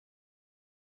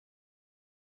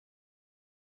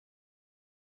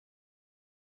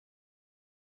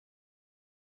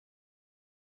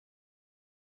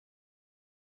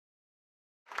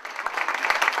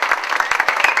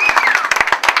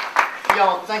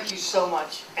y'all, thank you so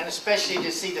much, and especially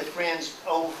to see the friends,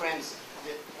 old friends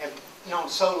that have known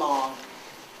so long,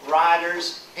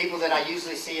 riders, people that I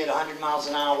usually see at 100 miles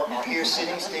an hour are here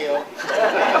sitting still. We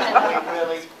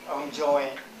really enjoy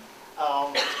it.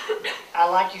 I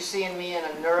like you seeing me in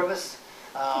a nervous,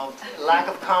 lack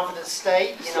of confidence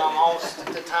state. You know, I'm almost at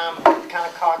the time kind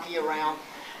of cocky around.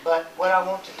 But what I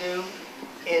want to do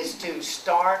is to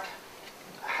start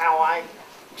how I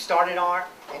started art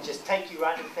and just take you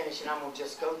right to the finish, and I'm going to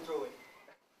just go through it.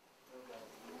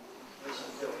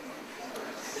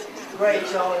 Great,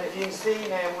 y'all, and if you can see,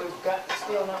 man, we've got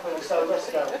still not moving, so let's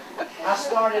go. I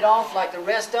started off like the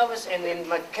rest of us, and in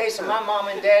the case of my mom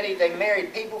and daddy, they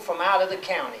married people from out of the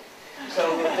county.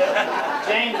 So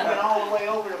James went all the way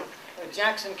over to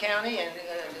Jackson County, and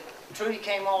Trudy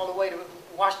came all the way to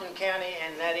Washington County,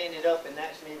 and that ended up, and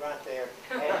that's me right there,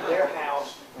 at their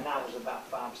house when I was about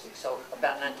 5 or 6, so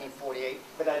about 1948.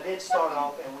 But I did start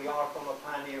off, and we are from a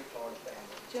pioneer Florida family.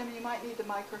 Jim, you might need the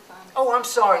microphone. Oh, I'm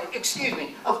sorry. Excuse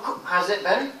me. Of course. How's that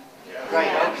better? Yeah. Great.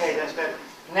 Okay, that's better.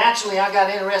 Naturally, I got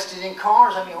interested in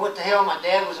cars. I mean, what the hell? My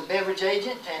dad was a beverage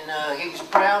agent, and he was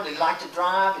proud. He liked to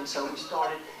drive, and so we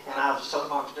started. And I was a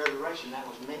soapbox derby racer, and that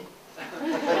was me.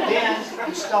 But then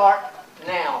you start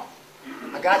now.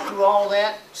 I got through all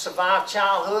that, survived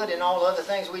childhood and all the other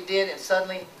things we did, and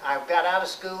suddenly I got out of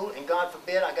school, and God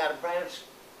forbid, I got a brand new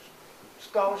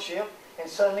scholarship, and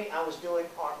suddenly I was doing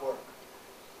artwork.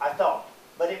 I thought,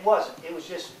 but it wasn't. It was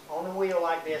just on the wheel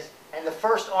like this. And the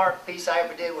first art piece I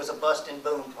ever did was a busting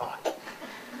boom pot.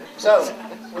 So,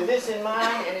 with this in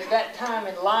mind, and at that time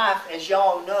in life, as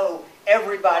y'all know,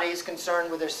 everybody is concerned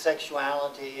with their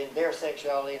sexuality and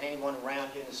anyone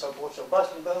around you and so forth. So,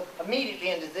 busting boom, immediately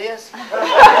into this. I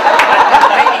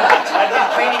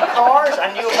did painting cars.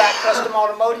 I knew about custom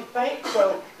automotive paint,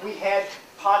 so we had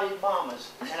potted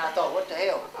mamas, and I thought, what the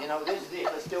hell? You know, this is it.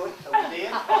 Let's do it. So we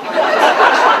did.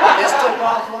 This took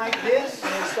off like this,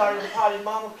 and we started the potted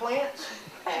mama plants,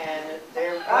 and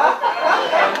there.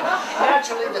 And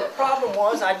naturally, the problem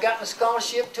was I'd gotten a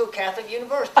scholarship to a Catholic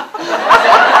university.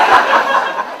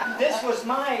 This was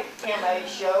my MA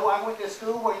show. I went to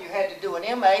school where you had to do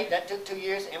an MA. That took 2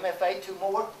 years. MFA, 2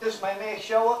 more. This was my MA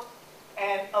show.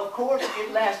 And of course,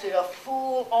 it lasted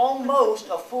almost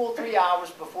a full 3 hours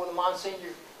before the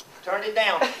Monsignor turned it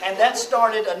down. And that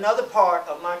started another part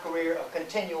of my career of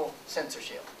continual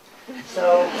censorship.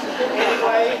 So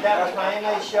anyway, that was my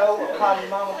MA show of potted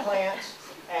mama plants.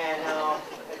 And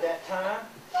at that time,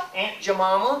 Aunt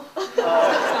Jemima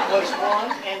was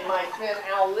one. And my friend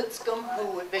Al Lipscomb,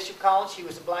 who at Bishop College, he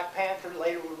was a Black Panther,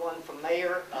 later would run for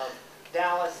mayor of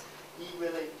Dallas. He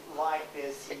really liked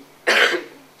this. He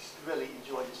really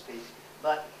enjoyed this piece.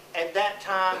 But at that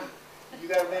time, you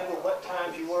got to remember what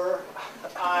times you were.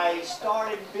 I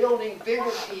started building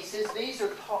bigger pieces. These are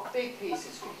big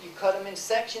pieces. You cut them in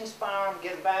sections, fire them,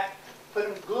 get them back, put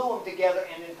them, glue them together,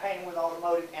 and then paint them with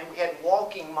automotive. And we had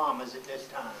walking mamas at this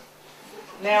time.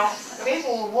 Now,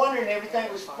 people were wondering,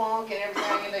 everything was funk and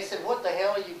everything, and they said, what the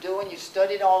hell are you doing? You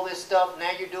studied all this stuff,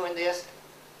 now you're doing this.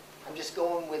 I'm just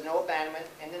going with no abandonment.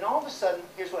 And then all of a sudden,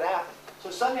 here's what happened. So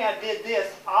suddenly I did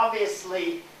this,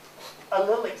 obviously a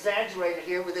little exaggerated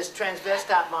here with this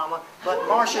transvestite mama, but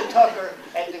Marcia Tucker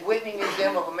at the Whitney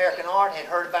Museum of American Art had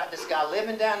heard about this guy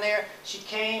living down there. She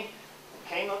came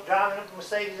up, driving up the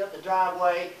Mercedes up the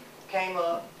driveway, came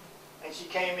up, and she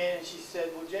came in and she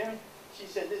said, well, Jimmy, she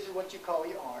said, this is what you call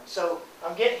your art. So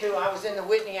I'm getting to, I was in the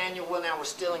Whitney annual when I was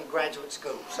still in graduate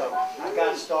school, so I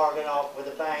got started off with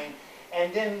a bang.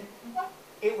 And then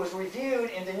it was reviewed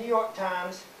in the New York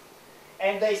Times,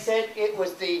 and they said it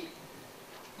was the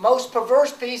most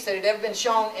perverse piece that had ever been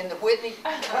shown in the Whitney.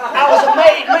 I was a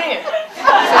made man.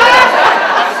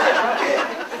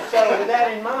 So with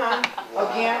that in mind,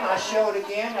 again, I showed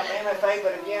again, I'm MFA,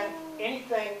 but again,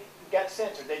 anything got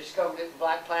censored. They just covered it in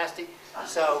black plastic.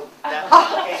 So that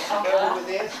became familiar with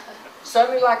this.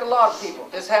 Suddenly, like a lot of people,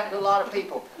 this happened to a lot of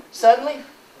people. Suddenly,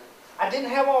 I didn't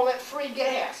have all that free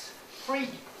gas, free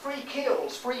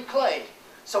kills, free clay.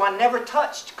 So I never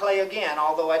touched clay again,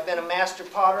 although I'd been a master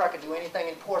potter. I could do anything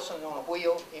in porcelain on a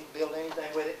wheel, build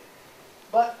anything with it.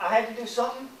 But I had to do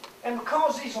something. And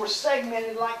because these were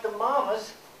segmented like the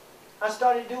mamas, I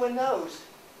started doing those.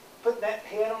 Putting that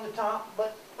head on the top.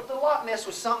 But the Loch Ness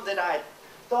was something that I had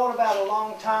thought about a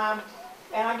long time.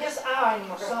 And I guess I,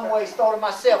 in some ways, thought of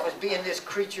myself as being this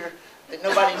creature that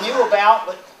nobody knew about,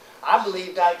 but I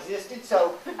believed I existed.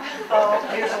 So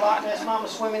here's a Loch Ness Mama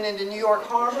swimming into New York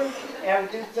Harbor. And I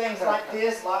would do things like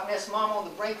this, Loch Ness Mama on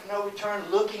the brink of no return,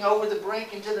 looking over the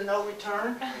brink into the no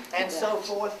return, and so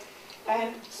forth.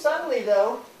 And suddenly,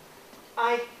 though,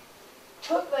 I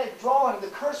took that drawing, the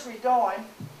cursory drawing,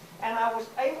 And I was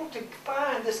able to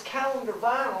find this calendar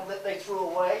vinyl that they threw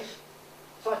away.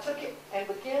 So I took it and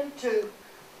began to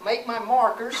make my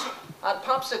markers out of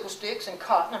popsicle sticks and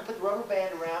cotton. I put the rubber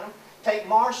band around them, take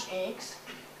marsh inks,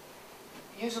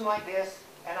 use them like this,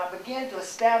 and I began to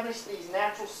establish these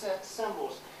natural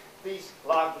symbols, these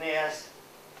Loch Ness,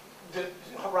 the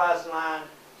horizon line,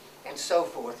 and so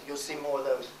forth. You'll see more of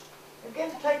those. They began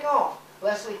to take off.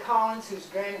 Leslie Collins, whose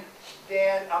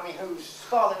whose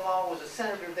father-in-law was a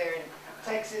senator there in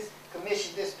Texas,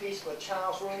 commissioned this piece for a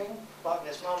child's room, Loch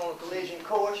Ness Mama on a collision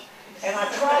course. And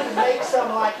I tried to make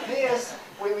something like this.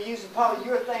 We were using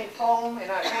polyurethane foam,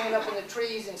 and I hang it up in the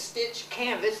trees and stitch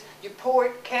canvas. You pour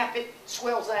it, cap it,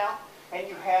 swells out, and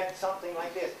you had something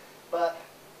like this. But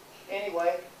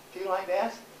anyway, if you like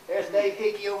that, there's Dave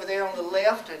Hickey over there on the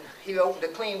left, and he opened a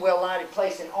clean, well-lighted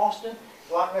place in Austin.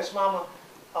 Loch Ness Mama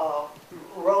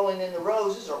rolling in the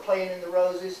roses or playing in the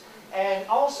roses. And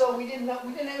also, we didn't have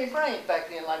any brains back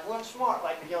then, like we weren't smart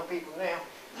like the young people now.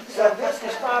 So this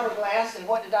was fiberglass, and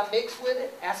what did I mix with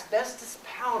it? Asbestos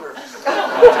powder. Don't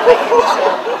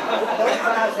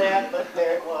prize that, but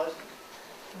there it was.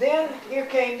 Then here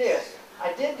came this.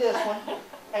 I did this one,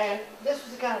 and this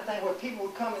was the kind of thing where people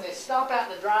would come and they'd stop out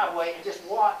in the driveway and just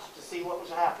watch to see what was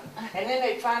happening. And then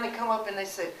they'd finally come up and they'd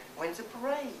say, "When's the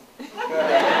parade?"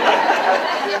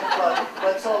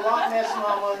 But so Loch Ness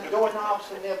Mama, doorknobs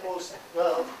for nipples,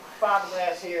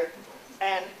 fiberglass here,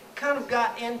 and kind of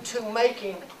got into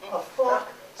making a funk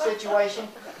situation.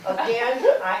 Again,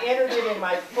 I entered it in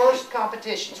my first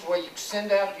competitions where you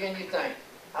send out your thing.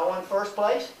 I won first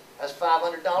place. That's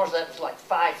 $500. That was like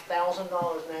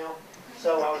 $5,000 now.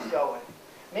 So I was going.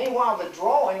 Meanwhile, the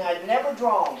drawing, I'd never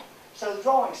drawn. So the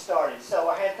drawing started. So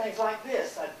I had things like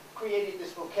this. I created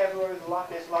this vocabulary of the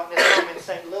Loch Ness Mama in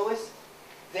St. Louis.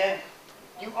 Then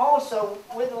you also,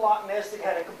 with the Loch Ness, they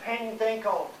had a companion thing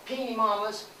called Peony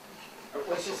Mamas,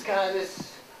 which is kind of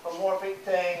this amorphic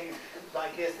thing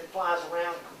like this that flies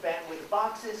around combating with the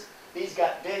boxes. These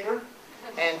got bigger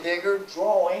and bigger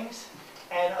drawings.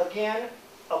 And again,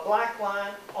 a black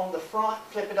line on the front,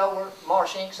 flip it over,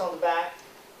 marsh inks on the back.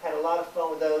 Had a lot of fun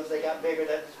with those. They got bigger,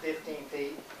 that was 15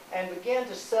 feet. And began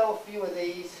to sell a few of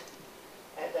these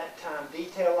at that time,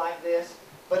 detail like this.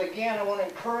 But again, I want to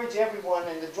encourage everyone,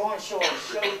 and the drawing show will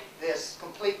show this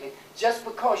completely. Just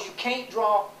because you can't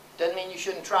draw doesn't mean you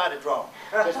shouldn't try to draw.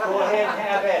 Just go ahead and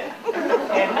have at it.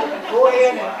 And go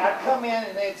ahead, and I'd come in,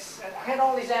 and I had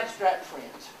all these abstract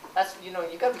friends. That's, you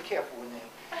got to be careful with them.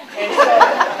 And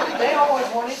so they always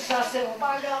wanted, so I said, well,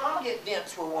 by God, I'll get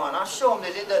dents for one. I'll show them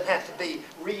that it doesn't have to be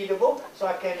readable. So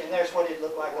I came, and there's what it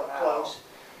looked like up close.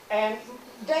 And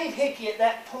Dave Hickey at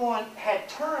that point had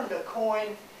termed a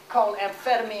coin called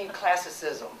amphetamine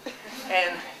classicism,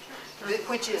 and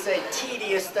which is a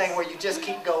tedious thing where you just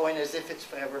keep going as if it's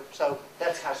forever. So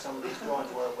that's how some of these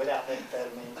drawings were without the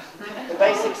amphetamine. The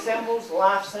basic symbols,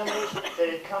 life symbols that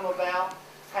had come about,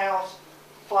 house,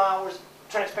 flowers,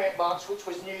 transparent box, which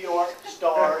was New York,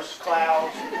 stars,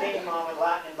 clouds, Peony Mama,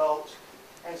 lightning bolts,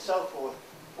 and so forth.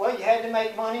 Well, you had to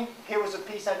make money. Here was a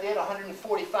piece I did,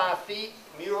 145 feet,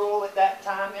 mural at that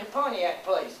time in Pontiac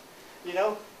Place.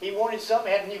 He wanted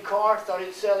something, had a new car, thought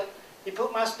he'd sell it. He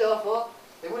put my stuff up.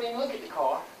 They wouldn't even look at the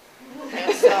car.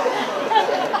 And so,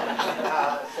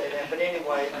 I'll say that, but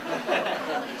anyway,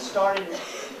 started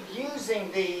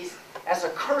using these as a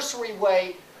cursory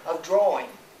way of drawing.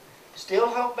 Still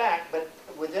held back, but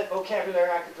with that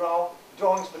vocabulary I could draw.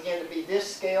 Drawings began to be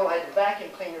this scale. I had a vacuum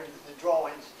cleaner the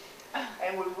drawings,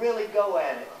 and would really go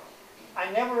at it.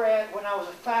 When I was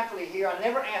a faculty here, I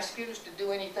never asked students to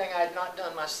do anything I had not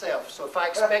done myself. So if I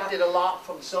expected a lot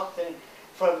from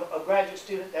a graduate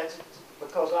student, that's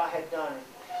because I had done it.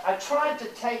 I tried to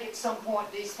take at some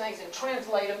point these things and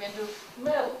translate them into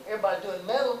metal. Everybody doing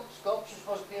metal, sculpture's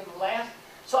supposed to be able to last.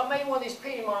 So I made one of these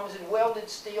Peony Mamas and welded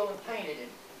steel and painted it.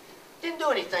 Didn't do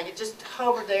anything, it just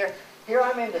hovered there. Here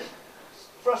I'm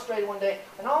frustrated one day,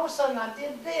 and all of a sudden I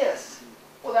did this.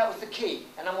 Well, that was the key,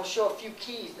 and I'm going to show a few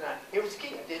keys tonight. Here was the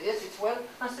key. I did this, it's welded.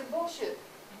 I said, bullshit.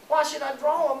 Why should I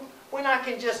draw them when I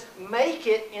can just make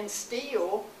it in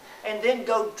steel and then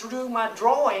go do my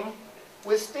drawing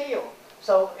with steel?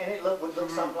 So, and it would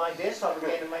look something like this. So I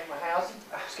began to make my house,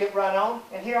 skip right on,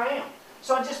 and here I am.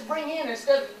 So I just bring in,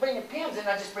 instead of bringing pins in,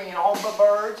 I just bring in all the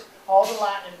birds, all the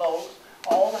lightning bolts,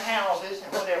 all the houses,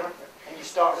 and whatever. And you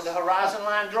start with the horizon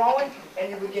line drawing, and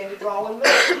you begin to draw with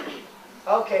metal.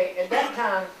 Okay, at that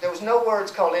time, there was no words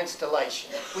called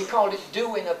installation. We called it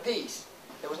doing a piece.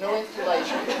 There was no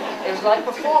installation. It was like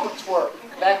performance work.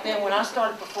 Back then, when I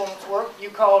started performance work, you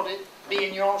called it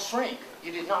being your own shrink.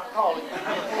 You did not call it.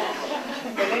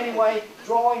 But anyway,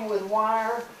 drawing with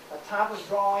wire, a type of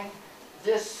drawing.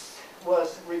 This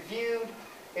was reviewed.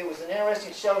 It was an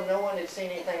interesting show. No one had seen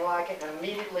anything like it. And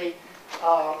immediately,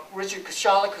 Richard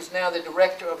Koshalik, who's now the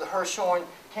director of the Hirshhorn,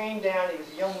 came down. He was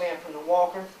a young man from the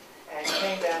Walker, and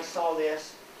came down and saw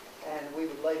this, and we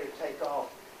would later take off.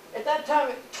 At that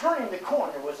time, turning the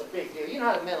corner was a big deal. You know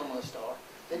how the minimalist are.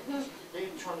 They'd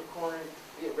turn the corner and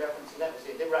be a reference, and that was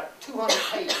it. They write 200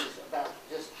 pages about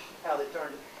just how they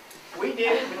turned it. We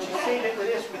did it, but you see that with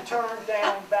this, we turn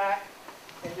down, back,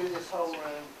 and do this whole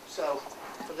room. So,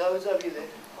 for those of you that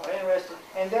are interested,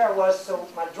 and there I was, so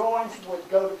my drawings would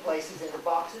go to places in the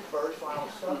boxes, birds,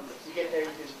 flowers, stuff. You get there,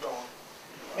 you just draw.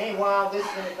 Meanwhile, this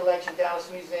is in the collection, Dallas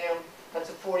Museum. That's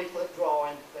a 40-foot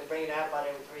drawing. They bring it out about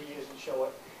every 3 years and show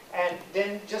it. And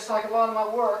then, just like a lot of my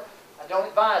work, I don't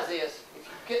advise this. If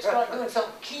you start doing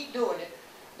something, keep doing it.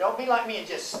 Don't be like me and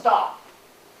just stop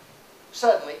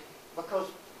suddenly, because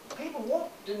people want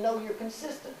to know you're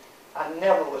consistent. I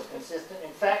never was consistent.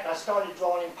 In fact, I started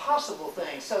drawing impossible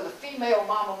things. So the female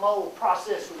mama mole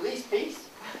process release piece.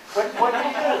 But what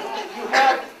you do, you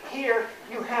have here,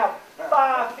 you have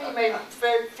 5 female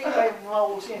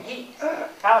moles in heat.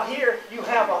 Out here, you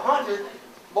have 100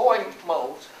 boy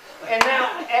moles. And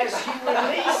now, as you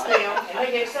release them, and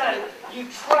they get excited, you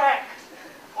track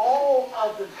all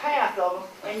of the path of them,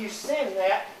 and you send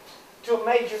that to a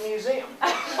major museum. So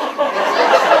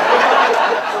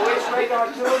it's radar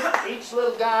to them. Each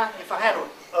little guy, if I had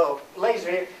a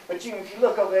laser here, but if you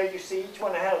look over there, you see each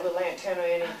one that had a little antenna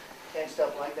in it and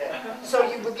stuff like that. So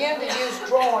you begin to use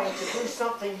drawing to do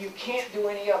something you can't do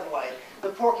any other way. The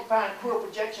porcupine quill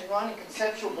projection running,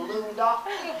 conceptual balloon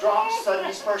drops, sudden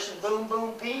dispersion, boom,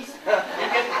 boom, piece. You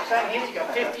get the thing here, you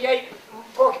got 58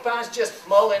 porcupines just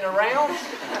mulling around.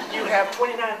 You have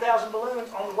 29,000 balloons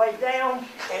on the way down,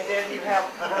 and then you have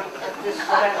this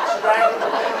dragon balloon.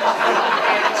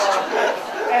 And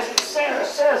as it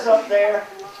says up there,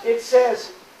 it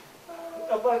says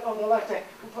on the left hand,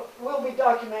 will be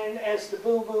documented as the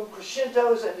boom boom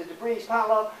crescendos and the debris pile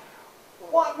up.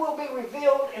 What will be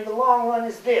revealed in the long run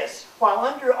is this: while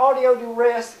under audio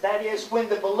duress, that is, when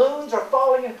the balloons are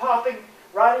falling and popping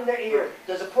right in their ear,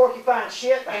 does a porcupine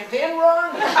shit and then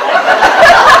run? Or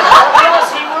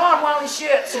does he run while he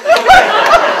shits?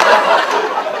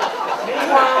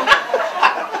 Meanwhile,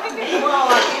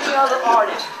 like any other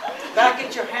artist, back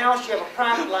at your house, you have a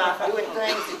private life doing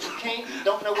things that you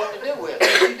don't know what to do with.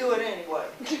 You do it anyway.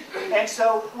 And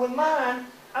so with mine,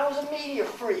 I was a media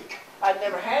freak. I'd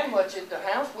never had much at the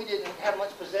house. We didn't have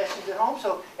much possessions at home,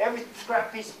 so every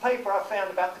scrap piece of paper I found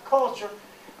about the culture,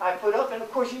 I put up, and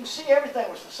of course you can see everything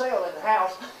was for sale in the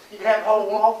house. You could have a whole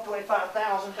wall for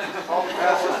 $25,000.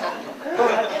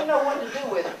 But I didn't know what to do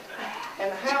with it.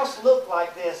 And the house looked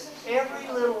like this. Every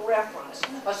little reference,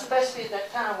 especially at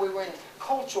that time we were in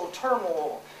cultural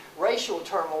turmoil, racial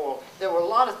turmoil. There were a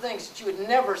lot of things that you would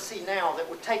never see now that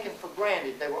were taken for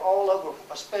granted. They were all over,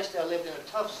 especially I lived in a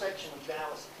tough section of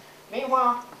Dallas.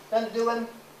 Meanwhile, nothing to do with them.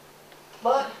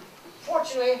 But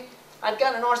fortunately, I'd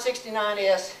got an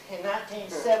R69S in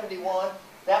 1971.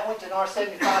 That went to an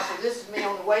R75, so this is me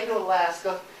on the way to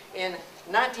Alaska in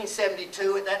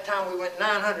 1972. At that time, we went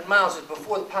 900 miles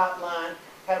before the pipeline.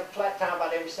 Had a flat time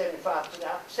about every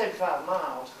 75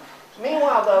 miles.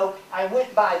 Meanwhile, though, I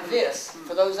went by this.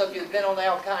 For those of you who've been on the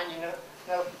Alpine, you know,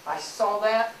 I saw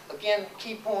that. Again,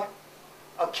 key point,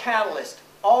 a catalyst.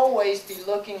 Always be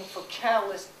looking for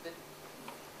catalysts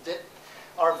that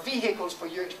are vehicles for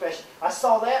your expression. I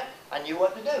saw that. I knew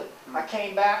what to do. I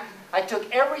came back. I took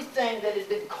everything that had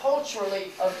been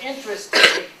culturally of interest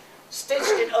to me, stitched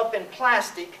it up in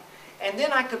plastic, and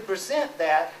then I could present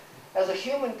that as a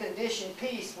human condition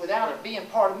piece without it being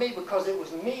part of me, because it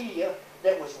was media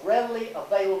that was readily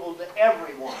available to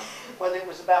everyone. Whether it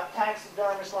was about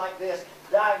taxidermists like this,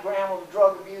 diagram of a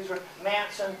drug abuser,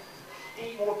 Manson,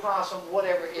 eat more possum,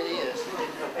 whatever it is.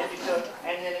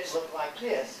 And then it looked like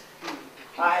this.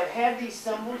 I had these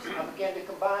symbols. I began to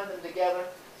combine them together.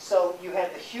 So you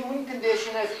had the human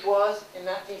condition as it was in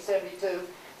 1972,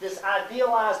 this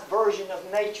idealized version of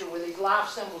nature with these life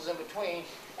symbols in between,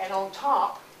 and on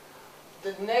top,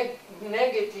 the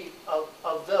negative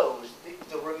of those,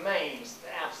 the remains, the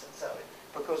absence of it.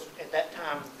 Because at that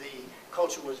time, the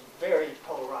culture was very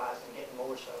polarized and getting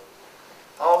more so.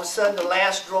 All of a sudden, the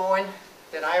last drawing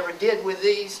that I ever did with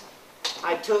these,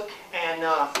 I took and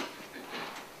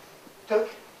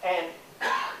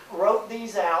wrote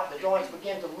these out. The drawings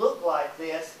began to look like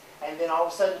this, and then all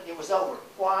of a sudden it was over.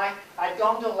 Why? I'd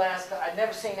gone to Alaska. I'd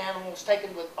never seen animals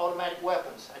taken with automatic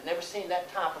weapons. I'd never seen that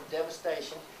type of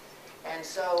devastation. And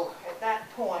so at that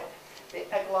point, the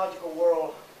ecological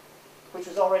world, which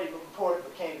was already reported,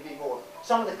 became to be more.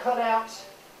 Some of the cutouts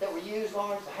that were used,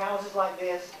 Lawrence, the houses like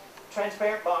this,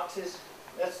 transparent boxes.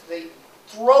 That's the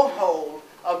throat hold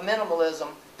of minimalism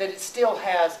that it still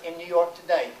has in New York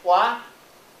today. Why?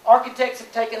 Architects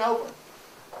have taken over.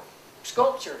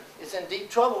 Sculpture is in deep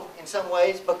trouble in some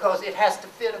ways because it has to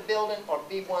fit a building or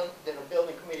be one that a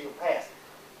building committee will pass.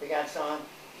 We got some.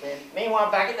 Then,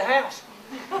 meanwhile, back at the house.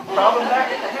 Problem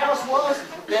back at the house was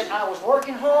that I was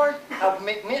working hard, I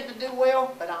meant to do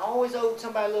well, but I always owed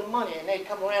somebody a little money, and they'd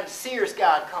come around, the Sears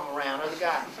guy would come around, or the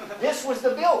guy. This was the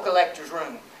bill collector's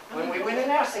room. When we went in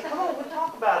there, I said, come on, we'll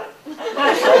talk about it. We walked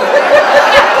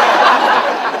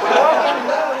in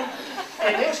the room,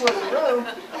 and this was the room,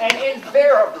 and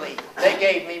invariably, they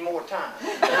gave me more time.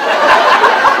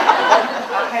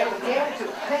 I had begun to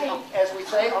paint, as we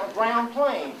say, on a ground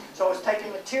plane. So I was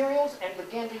taking materials and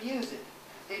began to use it.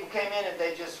 People came in and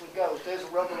they just would go, there's a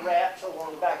rubber wrap over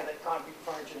on the back of that concrete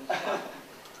furniture and stuff.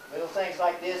 Little things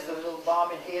like this, the little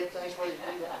bobbin head things where you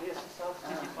do like this and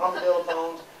stuff, armadillo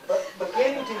bones. But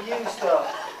beginning to use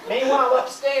stuff. Meanwhile,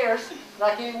 upstairs,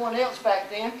 like anyone else back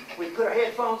then, we put our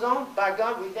headphones on. By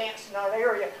God, we danced in our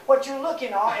area. What you're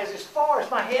looking at is as far as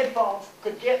my headphones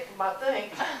could get from my thing,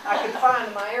 I could find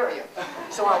in my area.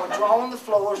 So I would draw on the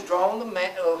floors, draw on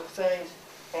the things,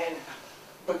 and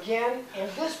begin, in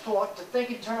this point, to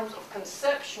think in terms of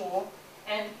conceptual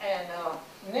and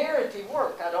narrative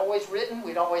work. I'd always written,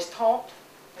 we'd always talked,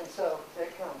 and so there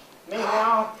it comes.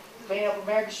 Meanwhile, being up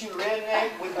American Shooter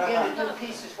Redneck, we begin to do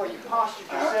pieces where you posture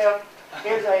yourself.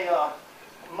 Here's a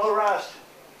motorized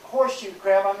horseshoe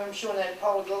crab. I remember showing that at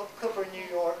Paula Cooper in New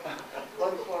York.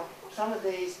 Some of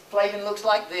these, Flavin looks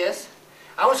like this.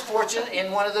 I was fortunate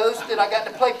in one of those that I got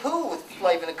to play pool with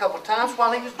Flavin a couple of times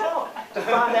while he was drawing, to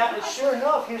find out that sure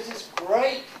enough, here's this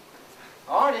great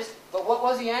artist, but what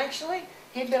was he actually?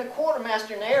 He'd been a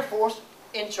quartermaster in the Air Force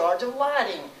in charge of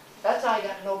lighting. That's how I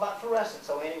got to know about fluorescence.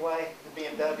 So anyway, the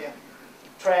BMW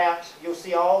traps, you'll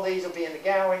see all these will be in the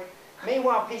gallery.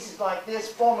 Meanwhile, pieces like this,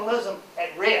 formalism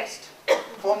at rest.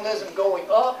 Formalism going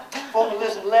up,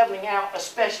 formalism leveling out,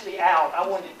 especially out. I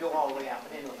wanted to go all the way out,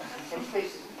 but anyway, in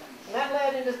pieces. And that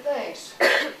led into things.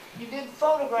 You did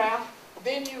photograph,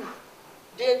 then you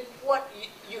did what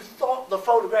you thought the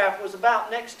photograph was about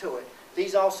next to it.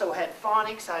 These also had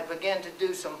phonics. I began to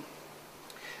do some,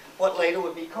 what later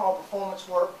would be called performance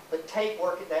work, but tape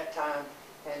work at that time,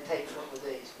 and tape work with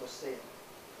these, we'll see it.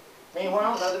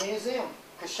 Meanwhile, another museum.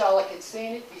 Kashalak had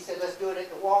seen it. He said, let's do it at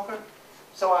the Walker.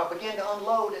 So I began to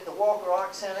unload at the Walker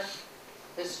Art Center.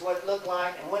 This is what it looked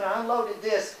like. And when I unloaded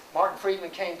this, Martin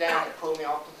Friedman came down and pulled me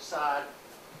off to the side.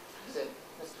 He said,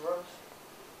 Mr. Roche,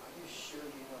 are you sure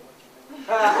you know what you're doing?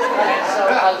 And so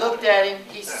I looked at him.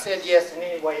 He said yes. And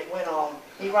anyway, it went on.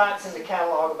 He writes in the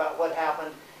catalog about what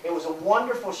happened. It was a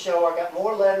wonderful show. I got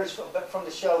more letters from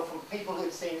the show from people who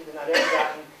had seen it than I'd ever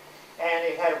gotten. And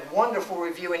it had a wonderful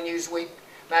review in Newsweek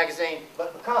magazine.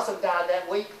 But Picasso died that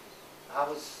week.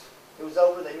 It was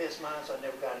over, they missed mine, so I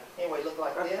never got it. Anyway, it looked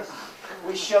like this.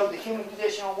 We showed the human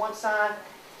condition on one side,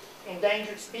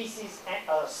 endangered species,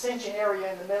 ascension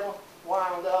area in the middle,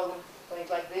 wire on the other one,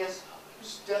 things like this.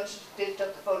 Stitched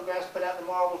up the photographs, put out the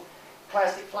marbles,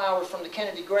 plastic flowers from the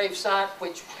Kennedy grave site,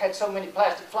 which had so many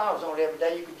plastic flowers on it every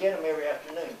day, you could get them every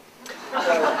afternoon.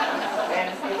 So,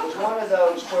 and it was one of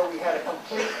those where we had a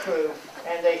complete crew,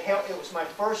 and it was my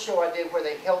first show I did where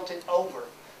they held it over.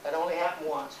 That only happened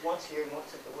once here and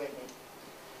once at the Whitney.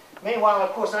 Meanwhile, of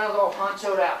course, I was all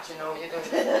honchoed out, you know.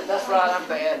 That's right, I'm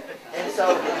bad. And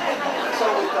so we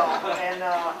thought. And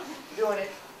doing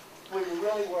it, we were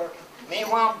really working.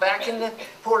 Meanwhile, back in the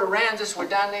Port Aransas, we're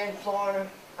down there in Florida.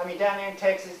 Down there in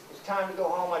Texas. It was time to go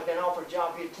home. I'd been offered a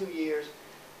job here 2 years.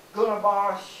 Gunnar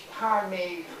Barsh hired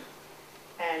me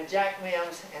and Jack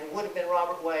Mims and would have been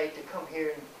Robert Wade to come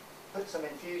here and put some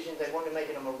infusions. They wanted to make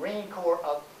it a Marine Corps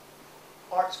of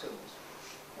art schools.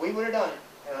 We would have done it,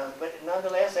 but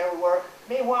nonetheless, there we were.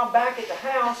 Meanwhile, back at the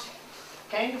house,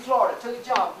 came to Florida, took a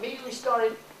job, immediately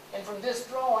started, and from this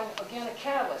drawing, again, a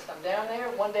catalyst. I'm down there,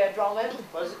 one day I draw letters.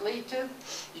 What does it lead to?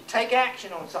 You take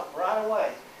action on something right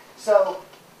away. So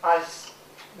I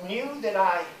knew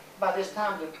that by this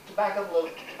time, to back up a little,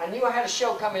 I knew I had a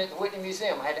show coming at the Whitney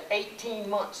Museum. I had 18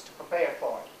 months to prepare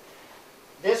for it.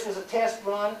 This was a test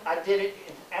run. I did it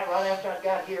right after I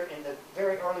got here in the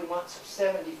very early months of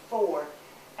 '74.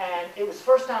 And it was the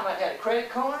first time I had a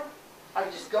credit card. I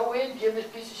could just go in, give this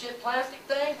piece of shit plastic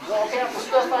thing, walk out with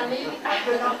stuff I needed. I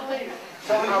could not believe it.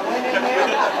 So I went in there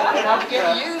and I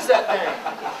began to use that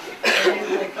thing.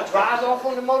 And it drives off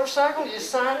on the motorcycle, you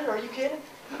just sign it, are you kidding?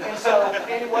 And so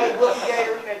anyway, Wilkie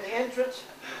Gator at the entrance,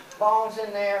 bombs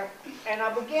in there. And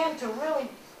I began to really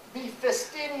be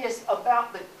fastidious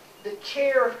about the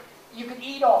care you could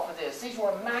eat off of this. These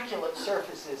were immaculate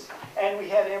surfaces. And we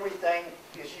had everything,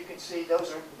 as you can see,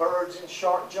 those are birds and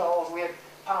shark jaws. We had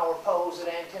power poles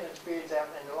that antenna spirits out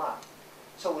and the like.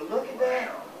 So we look at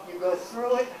that, you go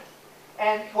through it,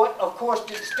 and what, of course,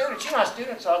 did the students, you know how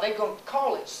students are, they're going to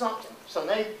call it something. So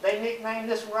they nicknamed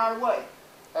this one right away.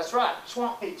 That's right,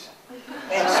 swamp pizza.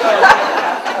 And so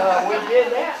we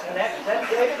did that, and that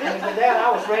gave it, and with that I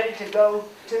was ready to go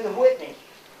to the Whitney.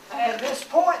 At this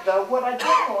point, though, what I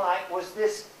didn't like was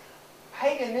this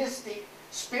paganistic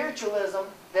spiritualism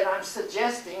that I'm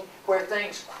suggesting, where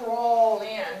things crawl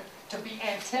in to be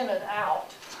antennaed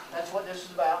out. That's what this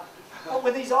is about. But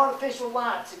with these artificial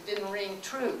lights, it didn't ring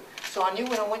true. So I knew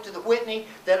when I went to the Whitney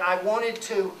that I wanted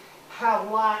to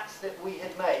have lights that we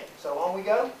had made. So on we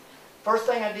go. First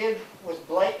thing I did was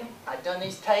blatant. I'd done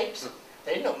these tapes.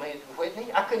 They didn't know me at the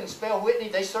Whitney. I couldn't spell Whitney.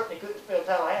 They certainly couldn't spell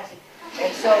Tallahassee.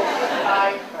 And so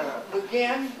I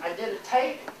did a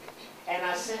tape, and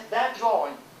I sent that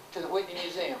drawing to the Whitney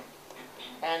Museum.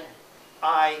 And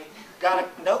I got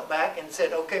a note back and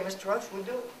said, okay, Mr. Roche, we'll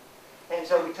do it. And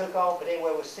so we took off, but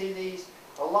anyway, we'll see these.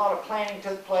 A lot of planning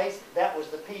took place. That was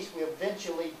the piece we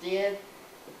eventually did,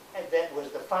 and that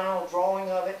was the final drawing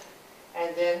of it.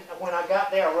 And then when I got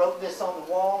there, I wrote this on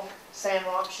the wall: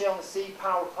 sandrock, shell in the sea,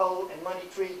 power pole, and money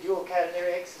tree, dual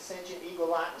catenary, X ascension, eagle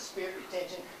light, and spirit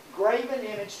retention. Graven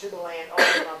image to the land,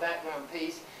 all in my background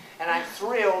piece. And I'm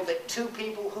thrilled that two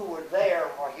people who were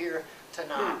there are here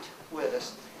tonight with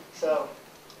us. So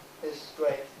this is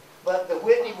great. But the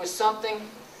Whitney was something.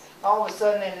 All of a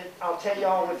sudden, and I'll tell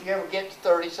y'all, if you ever get to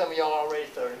 30, some of y'all are already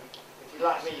 30. If you're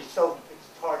like me, it's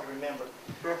hard to remember.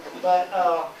 But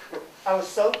I was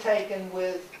so taken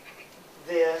with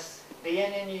this,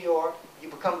 being in New York. You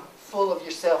become full of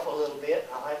yourself a little bit,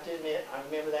 I'll have to admit. I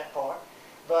remember that part.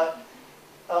 But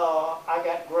I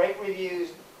got great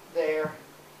reviews there.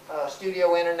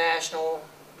 Studio International,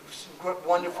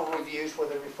 wonderful reviews where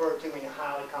they referred to me in a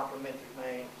highly complimentary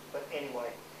vein. But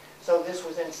anyway. So this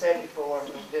was in '74,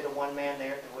 we did a one-man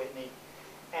there at the Whitney.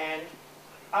 And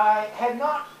I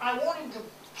wanted the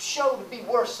show to be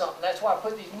worth something. That's why I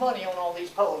put these money on all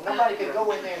these poles. Nobody could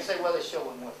go in there and say, well, the show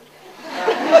wasn't worth it.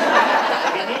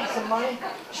 We needed some money.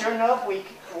 Sure enough, we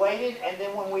waited, and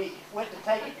then when we went to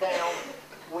take it down,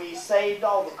 we saved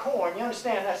all the corn. You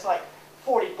understand, that's like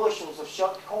 40 bushels of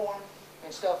shucked corn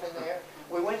and stuff in there.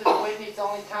 We went to the Whitney. It's the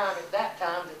only time at that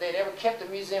time that they'd ever kept the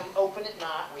museum open at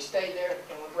night. We stayed there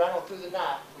and went right on through the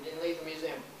night. We didn't leave the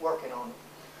museum working on it.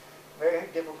 Very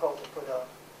difficult to put up.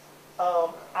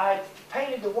 I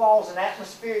painted the walls an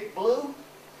atmospheric blue.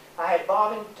 I had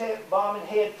bobbing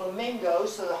head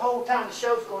flamingos, so the whole time the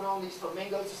show's going on, these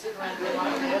flamingos are sitting around doing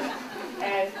like this.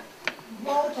 And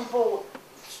multiple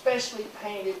specially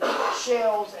painted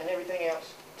shells and everything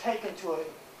else taken to a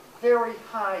very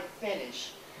high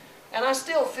finish. And I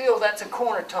still feel that's a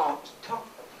cornerstone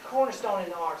in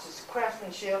the arts. It's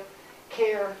craftsmanship,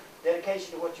 care,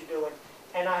 dedication to what you're doing.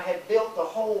 And I had built the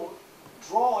whole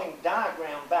drawing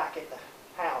diagram back at the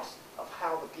house of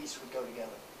how the piece would go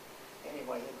together.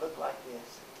 Anyway, it looked like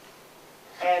this.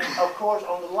 And of course,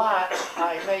 on the lights,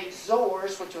 I made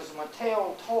Zors, which was a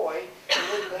motel toy. A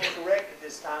little bit incorrect at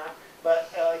this time. But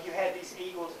you had these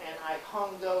eagles, and I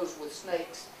hung those with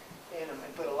snakes in them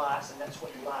and put a lights, and that's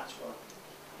what the lights were.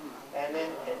 And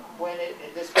then when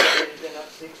at this point it had been up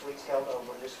 6 weeks, held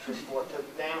over. This was before I took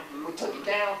it down. We took it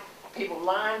down. People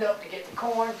lined up to get the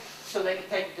corn so they could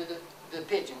take it to the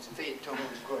pigeons and feed it to them.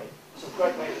 It was great. So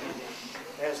great way to do it.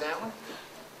 There's that one.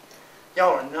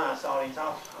 Y'all are a nice audience.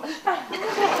 I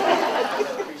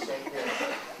appreciate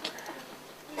that.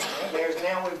 And there's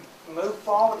now we've moved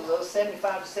forward a little,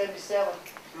 75 to 77.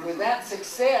 With that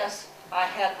success, I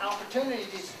had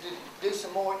opportunities to do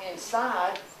some more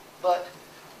inside, but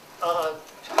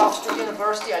Hofstra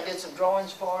University, I did some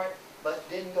drawings for it, but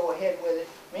didn't go ahead with it.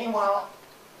 Meanwhile,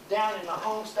 down in my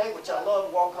home state, which I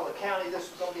love, Wakulla County, this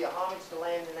was going to be a homage to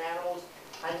land and animals.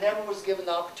 I never was given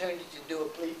the opportunity to do a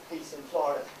piece in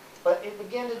Florida, but it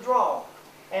began to draw.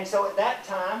 And so at that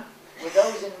time, with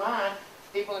those in mind,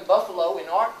 people in Buffalo, in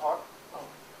Art Park,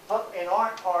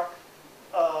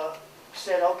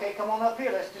 said, okay, come on up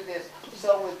here, let's do this.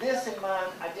 So with this in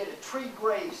mind, I did a tree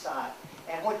grave site.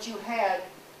 And what you had,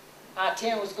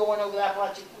 I-10 was going over the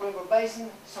Appalachian River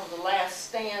Basin. Some of the last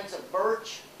stands of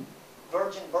birch,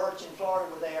 virgin birch in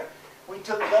Florida were there. We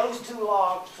took those two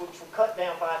logs, which were cut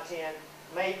down by I-10,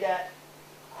 made that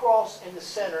cross in the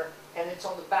center, and it's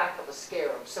on the back of a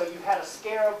scarab. So you had a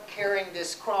scarab carrying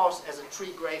this cross as a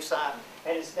tree grave site,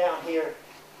 and it's down here.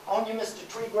 On you, Mr.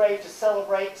 Tree Grave, to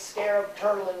celebrate Scarab,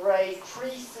 Turtle, and Ray,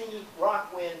 Tree Sea,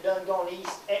 Rockwind, Done Gone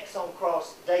East, Exxon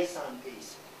Cross, Day Sun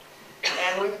piece.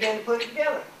 And we began to put it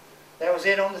together. That was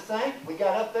it on the thing. We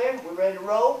got up there. We were ready to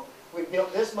roll. We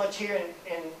built this much here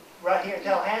right here in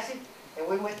Tallahassee, and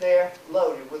we went there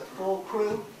loaded with a full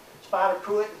crew, Spider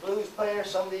Pruitt, the blues player,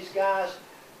 some of these guys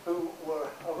who were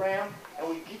around, and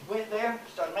we went there,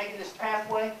 started making this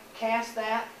pathway, cast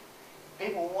that.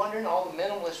 People were wondering, all the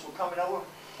minimalists were coming over,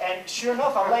 and sure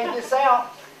enough, I laid this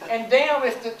out, and damn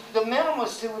if the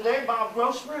minimalists who were there, Bob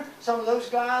Grossman, some of those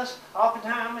guys,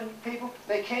 Oppenheim and people,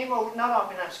 they came over, not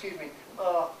Oppenheim, excuse me,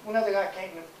 another guy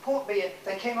came, point being,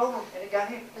 they came over and it got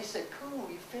here, they said, cool,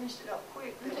 you finished it up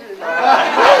quick. It's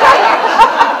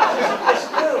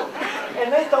cool.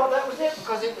 And they thought that was it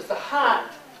because it was the height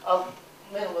of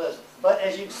minimalism. But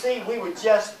as you can see, we were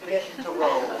just getting to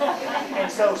roll.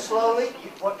 And so slowly,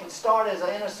 what can start as an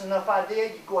innocent enough idea,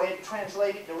 you go ahead and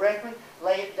translate it directly,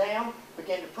 lay it down,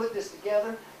 begin to put this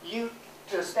together. To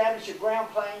establish your ground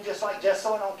plane, just like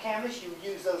gessoing on canvas, you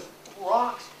use those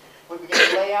rocks. We began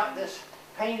to lay out this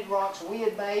painted rocks we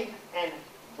had made and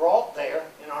brought there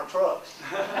in our trucks.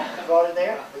 Brought it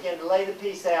there, began to lay the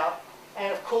piece out.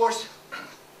 And of course,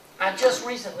 I just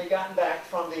recently gotten back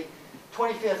from the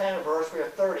 25th anniversary or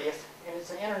 30th, and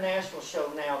it's an international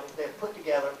show now that they've put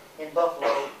together in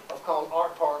Buffalo called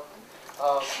Art Park,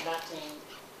 I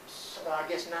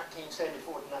guess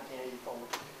 1974 to 1984.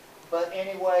 But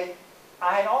anyway,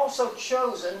 I had also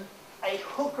chosen a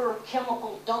hooker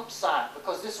chemical dump site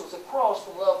because this was across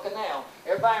from Love Canal.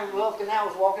 Everybody in Love Canal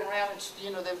was walking around and,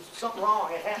 you know, there was something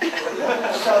wrong. It happened.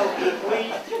 So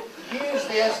we used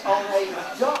this on a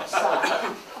dump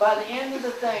site. By the end of the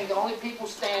thing, the only people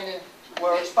standing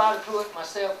were Spider Pruitt,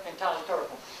 myself, and Tyler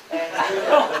Turkle.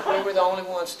 And we were the only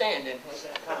ones standing at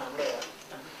that time there.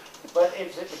 But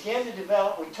as it began to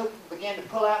develop, we began to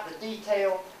pull out the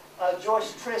detail.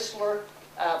 Joyce Tristler,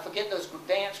 forget those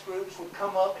dance groups, would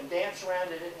come up and dance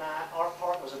around it at night. Art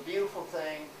Park was a beautiful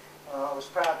thing. I was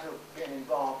proud to have been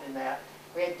involved in that.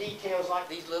 We had details like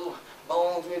these little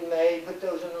bones we had made, put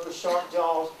those in little sharp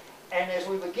jaws. And as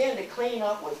we began to clean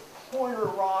up with pointer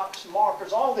rocks,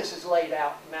 markers, all this is laid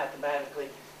out mathematically.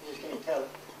 You just can't tell it.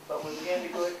 But we began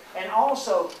to do it. And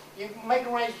also, you make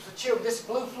arrangements with children. This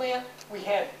blue flint, we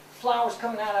had flowers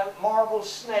coming out of it, marbles,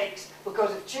 snakes,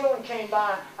 because if children came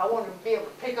by, I wanted to be able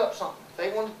to pick up something. If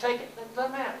they wanted to take it, it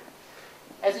doesn't matter.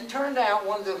 As it turned out,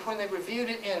 when they reviewed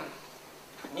it in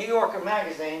New Yorker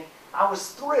magazine, I was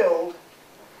thrilled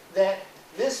that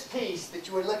this piece that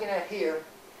you were looking at here,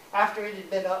 after it had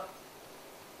been up,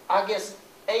 I guess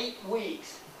 8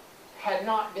 weeks, had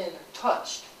not been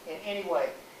touched in any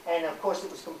way. And of course it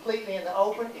was completely in the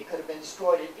open. It could have been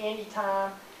destroyed at any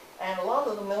time. And a lot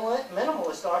of the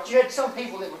minimalist art, you had some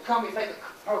people that would come, you take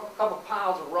a couple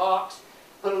piles of rocks,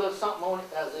 put a little something on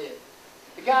it, that's it.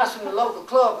 The guys from the local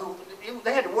club,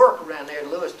 they had to work around there in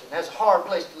Lewiston. That's a hard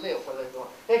place to live where they're going.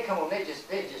 They'd come on, they just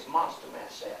monster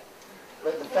mash that.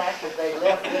 But the fact that they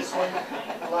left this one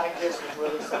like this was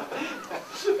really something.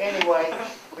 Anyway,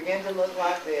 began to look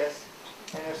like this,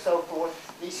 and so forth.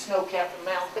 These snow-capped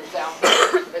mountains out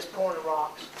there, there's pointer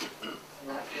rocks, and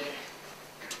that's it.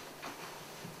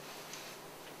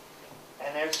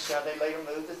 And there's how they later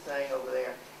moved the thing over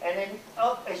there. And then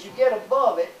up, as you get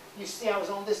above it, you see I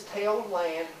was on this tail of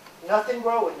land, nothing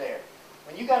growing there.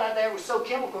 When you got out there, it was so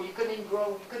chemical, you couldn't even grow,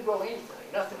 you couldn't grow anything.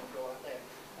 Nothing would grow out there.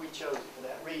 We chose it for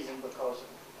that reason because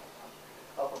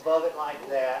of up above it like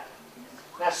that.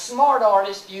 Now, smart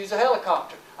artists use a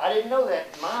helicopter. I didn't know that.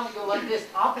 Mine would go like this.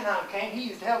 Oppenheim came, he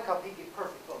used a helicopter, he'd get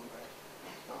perfect photographs.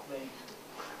 Not me.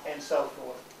 And so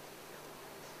forth.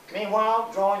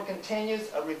 Meanwhile, drawing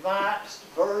continues, a revised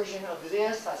version of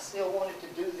this. I still wanted to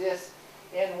do this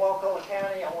in Wakulla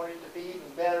County. I wanted it to be even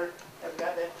better. I've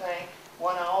got that thing.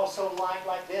 One I also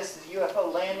like this is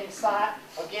UFO landing site.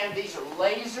 Again, these are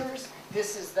lasers.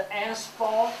 This is the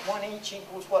asphalt. 1 inch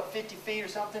equals, what, 50 feet or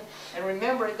something? And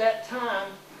remember, at that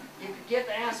time, you could get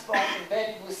the asphalt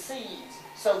embedded with seeds,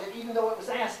 so that even though it was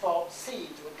asphalt,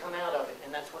 seeds would come out of it.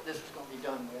 And that's what this was going to be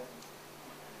done with.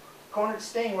 Cornered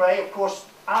stingray, of course,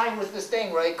 I was the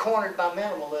stingray, cornered by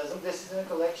minimalism. This is in a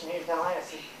collection here in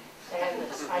Tallahassee. And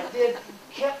I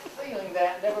kept feeling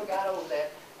that, never got over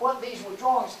that. What these were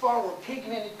drawings for were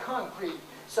pigmented concrete.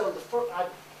 So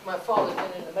my father's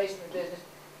been in the masonry business,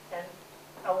 and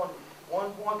I wanted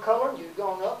one color, and you'd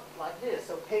gone up like this.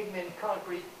 So pigmented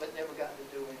concrete, but never got to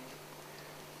do anything.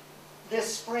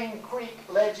 This Spring Creek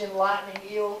legend lightning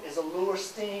eel is a lure,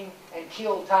 sting, and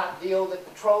kill type deal that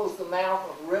patrols the mouth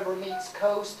of river meets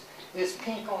coast. This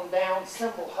pink on down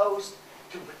simple host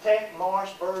to protect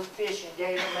marsh, bird, fish, and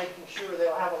gator, making sure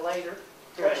they'll have a later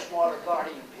freshwater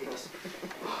guardian piece.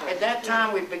 At that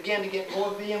time, we began to get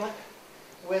more vehement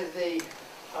with the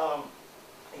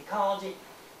ecology,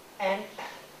 and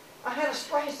I had a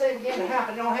strange thing begin to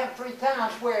happen. It only happened 3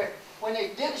 times where when they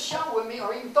did a show with me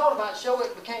or even thought about a show,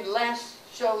 it became the last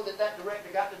show that that director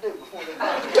got to do before they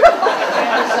left.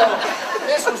 And so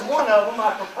this was one of them.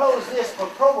 I proposed this for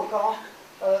protocol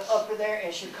up there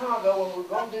in Chicago, and we're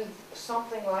going to do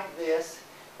something like this.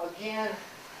 Again,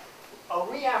 a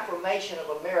reaffirmation of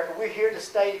America. We're here to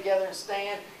stay together and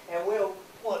stand, and we'll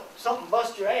something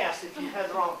bust your ass if you have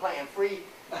the wrong plan. Free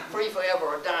forever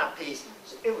or die peace.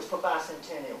 It was for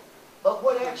bicentennial. But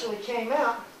what actually came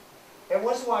out, every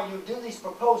once in a while you do these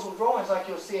proposal drawings like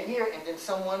you'll see in here, and then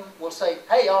someone will say,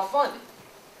 hey, I'll fund it.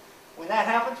 When that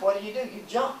happens, what do? You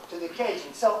jump to the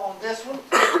occasion. So on this one,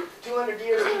 200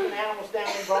 years keeping animals down,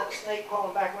 and brought the snake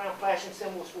crawling back around, flashing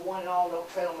symbols for one and all, don't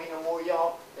tread on me no more,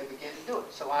 y'all. They began to do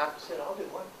it. So I said, I'll do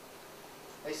one.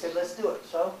 They said, let's do it.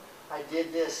 So I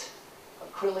did this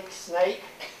acrylic snake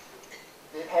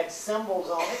that had symbols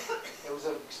on it. It was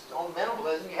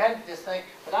ornamentalism. You had this thing,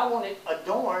 but I wanted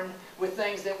adorned with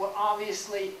things that were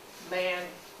obviously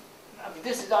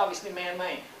this is obviously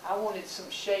man-made. I wanted some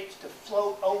shapes to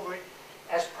float over it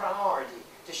as priority,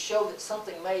 to show that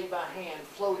something made by hand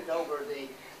floated over the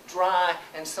dry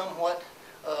and somewhat,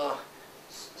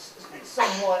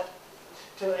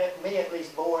 to me at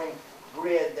least, boring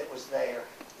grid that was there.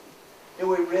 Do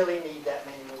we really need that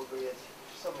many more grids?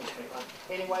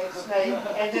 Anyway, snake,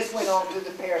 and this went on to the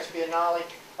Paris Biennale.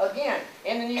 Again,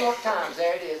 in the New York Times,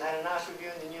 there it is. I had a nice review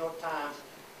in the New York Times.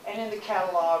 And in the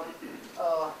catalog,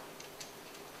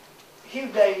 Hugh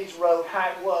Davies wrote how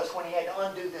it was when he had to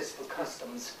undo this for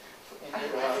customs.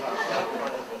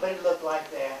 But it looked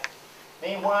like that.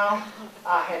 Meanwhile,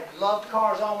 I had loved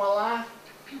cars all my life.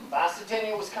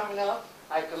 Bicentennial was coming up.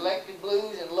 I collected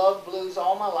blues and loved blues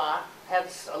all my life. Had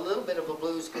a little bit of a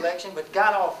blues collection, but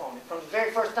got off on it. From the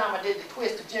very first time I did the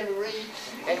twist of Jimmy Reed,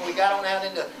 and we got on out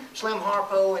into Slim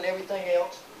Harpo and everything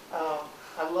else,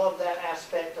 I love that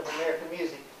aspect of American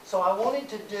music. So I wanted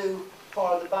to do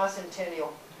for the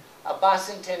bicentennial, a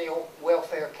bicentennial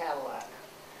welfare Cadillac.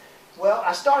 Well,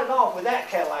 I started off with that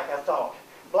Cadillac, I thought.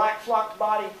 Black flocked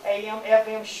body, AM,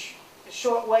 FM,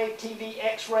 shortwave, TV,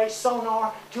 X-ray,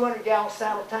 sonar, 200-gallon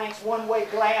saddle tanks, one-way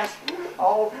glass,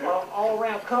 all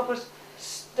around compass,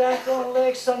 stacked on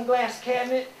legs, sunglass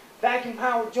cabinet,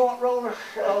 vacuum-powered joint roller,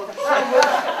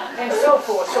 and so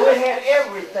forth. So it had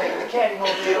everything, the Caddy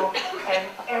Mobile and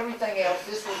everything else.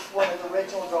 This was one of the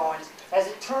original drawings. As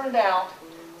it turned out,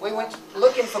 we went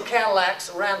looking for Cadillacs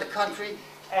around the country,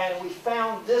 and we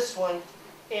found this one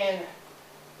in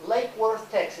Lake Worth,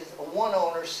 Texas, a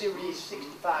one-owner Series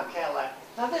 65 Cadillac.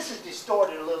 Now this is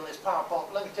distorted a little in this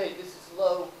PowerPoint. Let me tell you, this is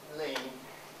low lean.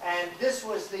 And this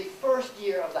was the first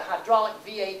year of the hydraulic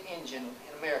V8 engine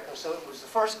in America. So it was the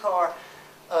first car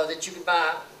that you could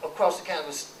buy across the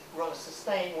county to run a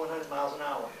sustained 100 miles an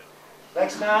hour.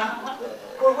 Next time,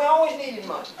 well, we always needed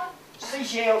money.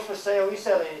 CCLs for sale, we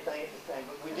sell anything, but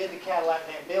we did the Cadillac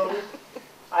and built it.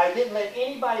 I didn't let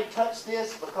anybody touch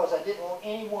this because I didn't want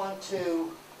anyone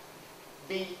to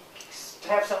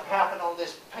have something happen on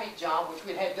this paint job, which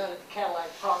we'd had done at the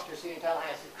Cadillac Proctors here in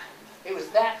Tallahassee. It was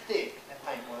that thick, that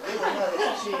paint was. It was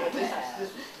nothing.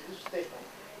 This was thick.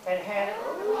 And had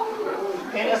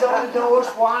pennies on the doors.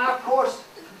 Why? Of course,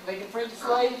 making freed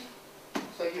slaves.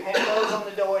 So you had those on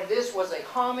the door. And this was a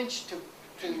homage to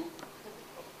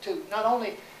not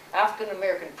only African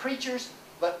American preachers,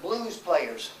 but blues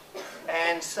players.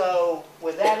 And so,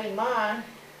 with that in mind,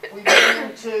 we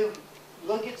began to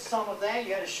look at some of that.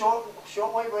 You had a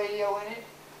shortwave radio in it.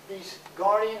 These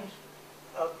Guardian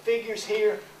figures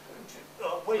here,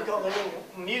 what do you call them, little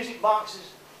music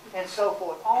boxes, and so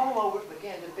forth. All over it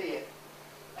began to be it.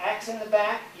 Axe in the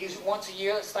back, use it once a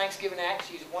year. That's Thanksgiving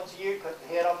axe. Use it once a year, cut the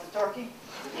head off the turkey,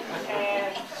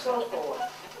 and so forth.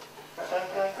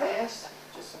 Something like this.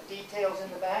 Just some details in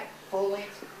the back.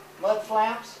 Full-length mud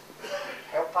flaps.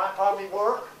 Help probably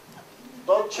work.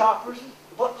 Boat choppers.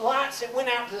 But lights that went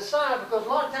out to the side, because a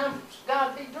lot of times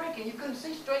guys would be drinking. You couldn't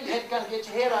see straight. You had to kind of get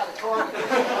your head out of the car.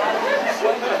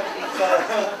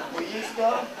 So we used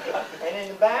them. And in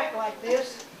the back, like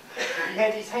this, you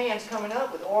had these hands coming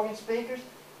up with organ speakers,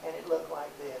 and it looked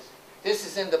like this. This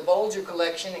is in the Bolger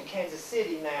collection in Kansas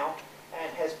City now,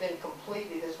 and has been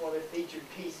completed as one of the featured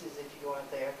pieces if you go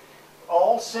out there.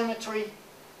 All symmetry,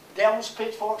 devil's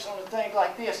pitchforks on the thing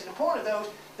like this. And the point of those,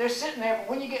 they're sitting there, but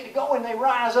when you get to going, they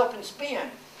rise up and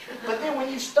spin. But then when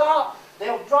you stop,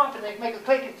 they'll drop and they make a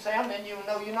clicking sound, and you'll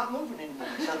know you're not moving anymore.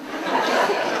 So,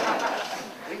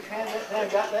 we've had that down,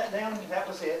 got that down, and that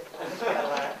was it.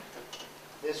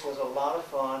 This was a lot of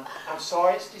fun. I'm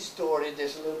sorry it's distorted.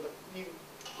 There's a little bit, you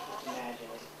can imagine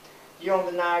it. You're on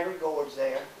the Niagara Gorge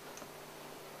there.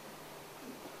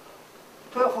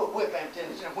 12-foot whip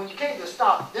antennas. And when you came to a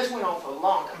stop, this went on for a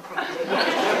long time.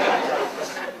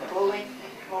 Full length,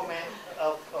 come on man,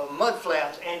 mud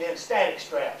flaps and then static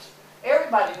straps.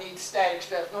 Everybody needs static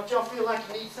straps. Don't y'all feel like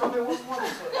you need something? What's one?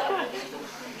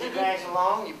 You drag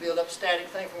along, you build up static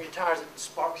thing from your tires that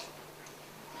sparks.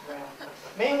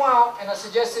 Meanwhile, and I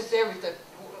suggest this to everything,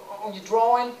 when you're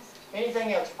drawing,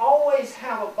 anything else, always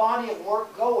have a body of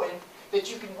work going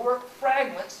that you can work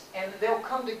fragments and they'll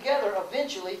come together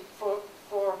eventually for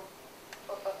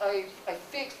a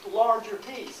fixed larger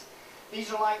piece.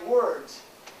 These are like words.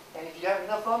 And if you have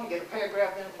enough of them, you get a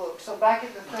paragraph in a book. So back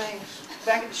at the thing,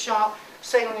 back at the shop,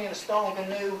 sailing in a stone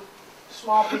canoe,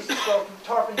 small piece of stroke,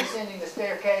 tarpon descending the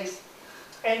staircase.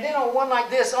 And then on one like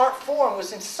this, art form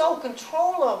was in sole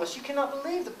control of us. You cannot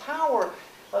believe the power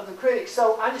of the critics.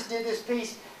 So I just did this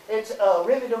piece. It's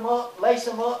rivet them up, lace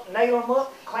them up, nail them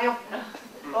up, clamp them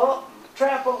up,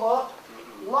 trap them up,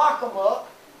 lock them up,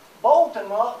 bolt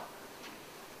them up,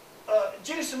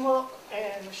 juice them up,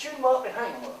 and shoot them up and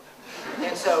hang them up.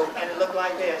 And so, and it looked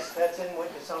like this. That's in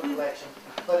Whitney's own collection.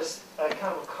 But it's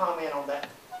kind of a comment on that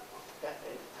at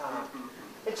the time.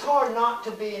 It's hard not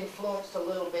to be influenced a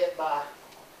little bit by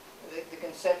the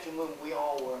conceptual movement we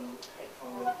all were in.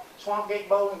 Swamp Gate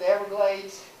Bowling, the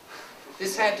Everglades.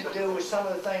 This had to do with some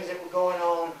of the things that were going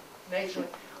on. Nature,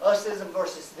 usism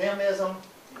versus themism.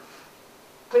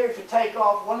 Cleared for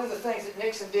takeoff. One of the things that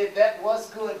Nixon did that was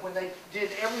good when they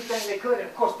did everything they could. And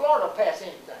of course, Florida will pass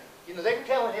anything. You know, they were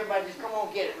telling everybody, just come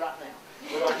on, get it right now.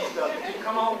 With our stuff. Just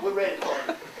come on, we're ready for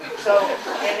it. So,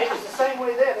 and it was the same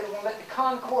way there. They were going to let the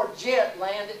Concorde jet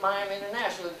land at Miami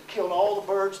International. It killed all the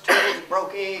birds, turtles, it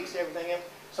broke eggs, everything else.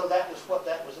 So that was what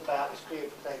that was about, was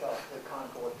cleared for takeoff, the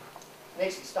Concorde.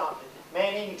 Nixon stopped it.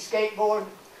 Man-eating skateboard.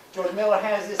 George Miller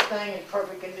has this thing in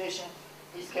perfect condition.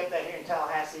 He's kept that here in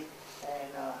Tallahassee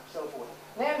and so forth.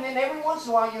 And then every once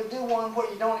in a while you'll do one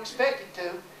where you don't expect it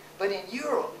to, but in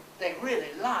Europe they really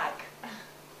like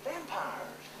vampires.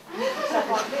 Stuff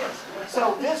like this.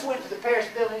 So this went to the Paris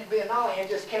Biennale and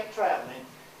just kept traveling.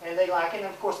 And they like it. And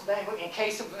of course, the thing, in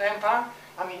case of a vampire,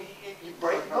 I mean, you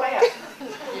break the glass. You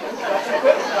know, you got your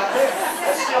equipment right there.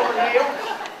 A silver nail.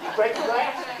 You break the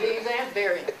glass, dig his hand,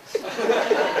 bury him.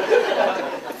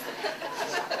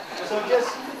 So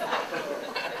just,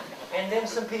 and then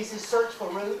some pieces, Search for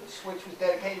Roots, which was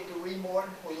dedicated to Ree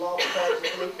Morton. We lost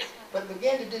tragically. But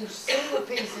began to do single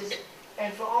pieces.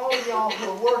 And for all of y'all who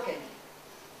are working,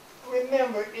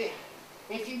 remember,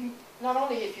 if you, not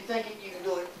only if you think it, you can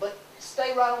do it, but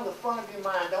stay right on the front of your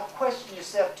mind. Don't question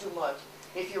yourself too much.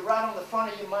 If you're right on the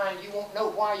front of your mind, you won't know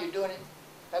why you're doing it.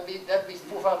 That'd be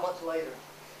 4 or 5 months later.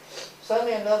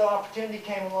 Suddenly another opportunity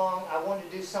came along. I wanted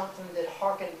to do something that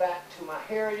harkened back to my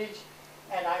heritage,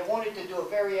 and I wanted to do a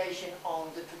variation on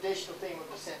the traditional theme of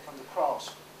descent from the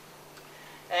cross.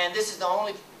 And this is the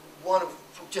only one of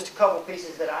just a couple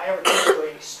pieces that I ever did to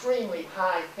an extremely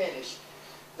high finish.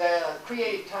 The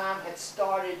Creative Time had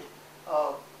started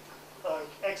an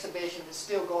exhibition that's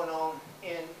still going on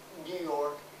in New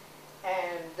York,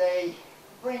 and they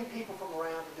bring people from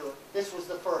around to do it. This was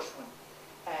the first one,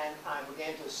 and I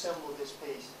began to assemble this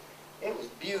piece. It was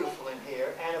beautiful in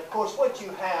here, and of course what you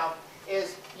have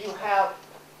is you have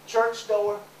church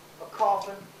door, a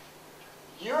coffin,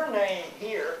 your name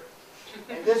here,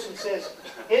 and this one says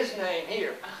his name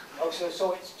here. Oh,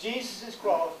 so it's Jesus'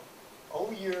 cross,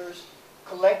 oh yours,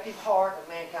 collective heart of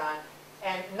mankind.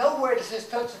 And nowhere does this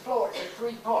touch the floor. It's in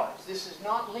 3 parts. This is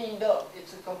not leaned up.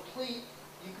 It's a complete,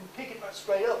 you can pick it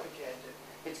straight up if you had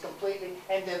to. It's completely,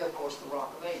 and then of course the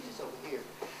Rock of Ages over here.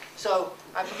 So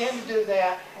I began to do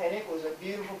that, and it was a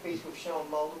beautiful piece we've shown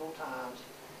multiple times.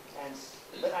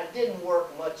 But I didn't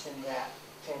work much in that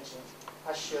tension.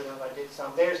 I should have. I did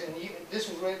some. This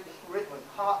was written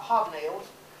with hobnails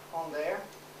on there,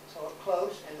 so up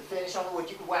close, and the finish on the wood,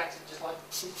 you could wax it just like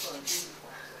sponge.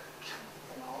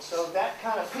 So that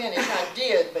kind of finish I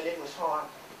did, but it was hard.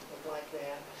 It was like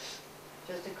that.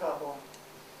 Just a couple.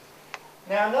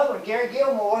 Now another one, Gary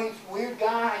Gilmore, he's a weird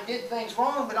guy. He did things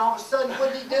wrong, but all of a sudden,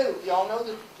 what did he do? Y'all know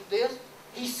this?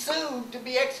 He sued to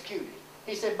be executed.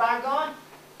 He said, by God,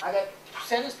 I got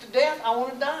sentenced to death. I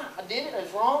want to die. I did it.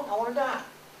 It's wrong. I want to die.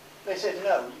 They said,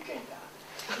 no, you can't die.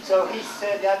 So he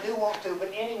said, I do want to.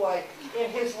 But anyway, in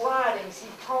his writings, he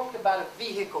talked about a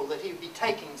vehicle that he would be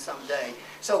taking someday.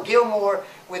 So Gilmore,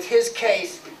 with his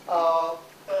case,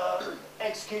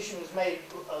 execution was made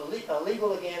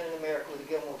illegal again in America with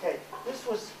the Gilmore case. This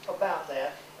was about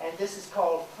that, and this is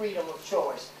called freedom of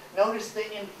choice. Notice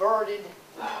the inverted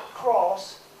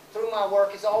cross. Through my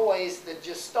work is always the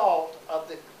gestalt of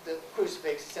the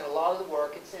crucifix. It's in a lot of the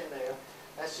work. It's in there.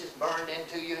 That's just burned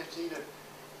into you. It's either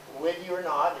with you or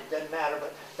not, it doesn't matter,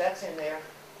 but that's in there.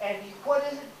 And what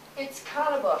is it? It's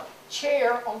kind of a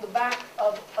chair on the back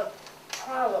of a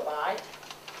trilobite,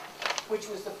 which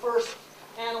was the first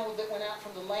animal that went out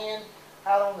from the land,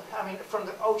 from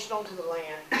the ocean onto the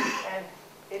land, and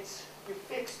you're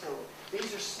fixed to it.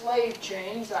 These are slave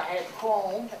chains. I had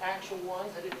chromed, actual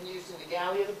ones that had been used in the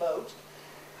galley of the boat,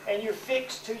 and you're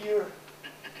fixed to your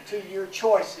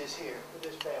choices here with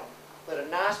this bell. But a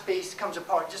nice piece comes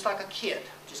apart just like a kit,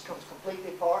 just comes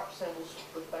completely apart, symbols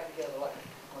put back together like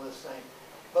one of the same.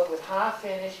 But with high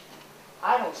finish,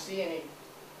 I don't see any.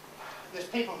 There's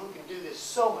people who can do this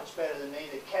so much better than me,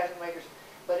 the cabinet makers.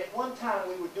 But at one time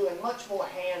we were doing much more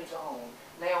hands-on.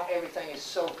 Now everything is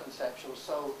so conceptual,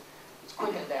 so it's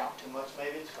quickened out too much.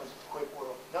 Maybe it's because it's a quick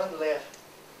world. Nonetheless,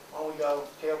 on we go.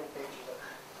 Terrible picture.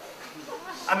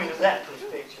 I mean, that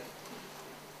picture.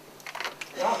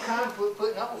 Y'all kind of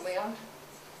putting up with me. I'm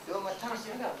doing my time.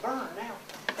 See, I got to burn now.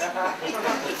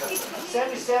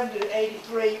 77 to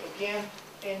 83 again,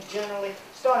 and generally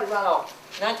started right off.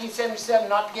 1977,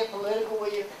 not to get political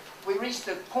with you, we reached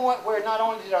the point where not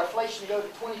only did our inflation go to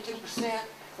 22%,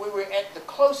 we were at the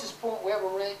closest point we ever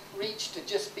reached to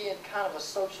just being kind of a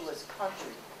socialist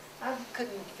country. I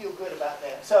couldn't feel good about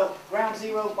that. So, ground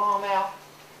zero, bomb out,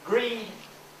 greed.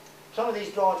 Some of these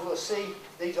drawings we'll see.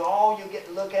 These are all you get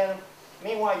to look at them.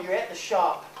 Meanwhile, you're at the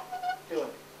shop doing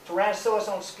Tyrannosaurus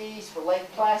on skis for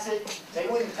Lake Placid. They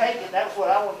wouldn't take it. That was what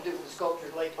I wanted to do for the sculpture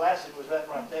at Lake Placid, was that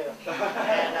right there.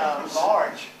 And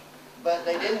large. But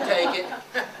they didn't take it.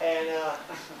 And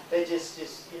they just,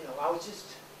 I was just,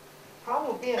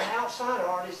 problem with being an outsider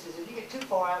artist is if you get too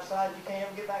far outside, you can't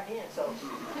ever get back in. So,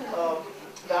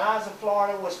 the Eyes of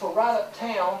Florida was for right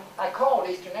uptown. I called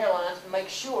Eastern Airlines to make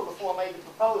sure before I made the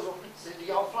proposal. I said, do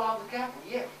y'all fly over the Capitol?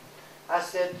 Yeah. I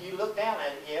said, you look down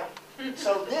at it, yeah.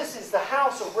 So this is the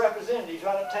House of Representatives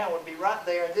right uptown, would be right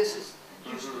there. And this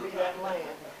used to be that land.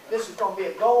 This is going to be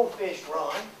a goldfish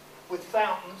run with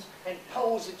fountains and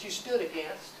poles that you stood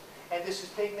against. And this is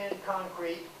pigmented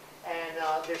concrete.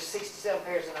 And there's 67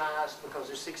 pairs of eyes because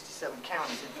there's 67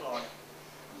 counties in Florida.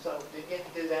 So didn't get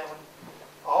to do that one.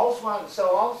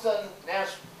 So all of a sudden, now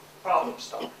problems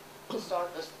start. Let's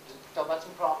talk about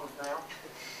some problems now.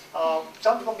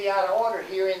 Something's going to be out of order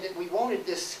here in that we wanted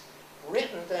this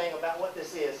written thing about what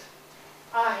this is.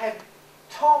 I had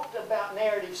talked about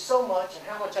narrative so much and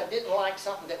how much I didn't like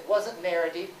something that wasn't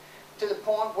narrative, to the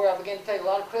point where I began to take a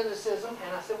lot of criticism,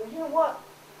 and I said, well, you know what?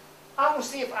 I'm going to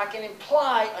see if I can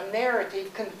imply a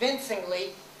narrative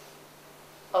convincingly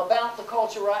about the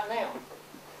culture right now.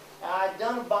 I'd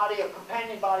done a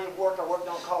companion body of work I worked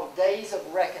on called Days of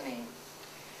Reckoning.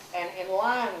 And in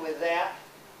line with that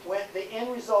went the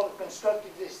end result of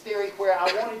constructivist theory, where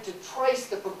I wanted to trace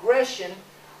the progression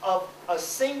of a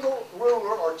single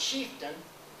ruler or chieftain,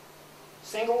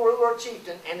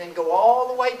 and then go all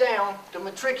the way down to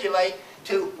matriculate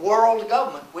to world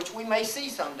government, which we may see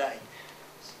someday.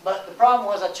 But the problem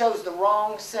was I chose the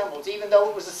wrong symbols. Even though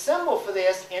it was a symbol for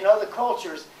this in other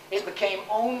cultures, it became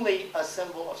only a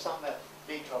symbol of something else.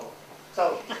 Big trouble.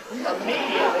 So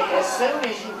immediately, as soon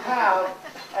as you have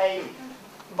a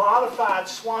modified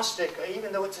swastika,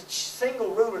 even though it's a single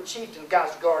ruler chieftain,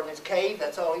 guy's guarding his cave,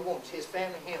 that's all he wants. His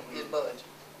family, him, his buds.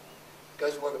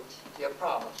 Goes where you have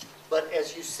problems. But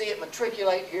as you see it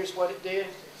matriculate, here's what it did.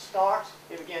 It starts,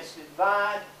 it begins to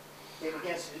divide,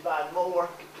 more,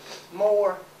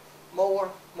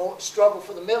 struggle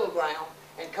for the middle ground,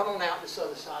 and come on out this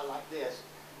other side like this.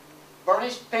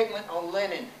 Burnished pigment on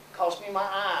linen cost me my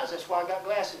eyes. That's why I got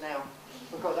glasses now,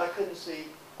 because I couldn't see.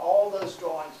 All those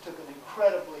drawings took an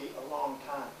incredibly long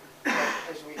time.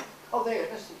 There,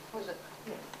 let's see, where's that?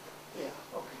 Yeah,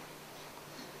 okay.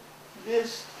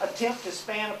 This attempt to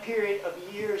span a period of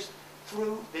years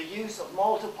through the use of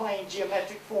multiplane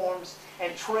geometric forms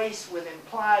and trace with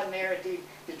implied narrative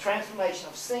the transformation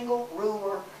of single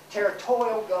ruler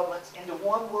territorial governments into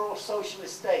one world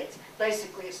socialist states.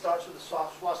 Basically, it starts with the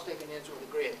swastika and ends with the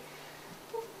grid.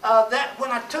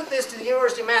 When I took this to the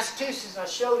University of Massachusetts and I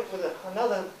showed it with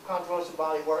another controversial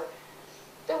body of work,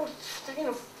 there was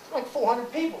like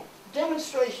 400 people,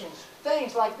 demonstrations,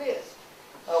 things like this.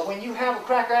 When you have a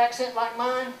cracker accent like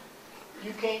mine,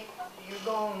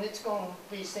 it's going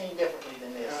to be seen differently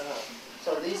than this.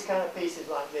 So these kind of pieces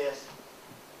like this,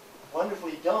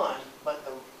 wonderfully done, but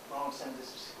the wrong symbol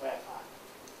is graphite.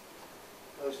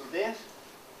 Goes with this,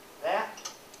 that,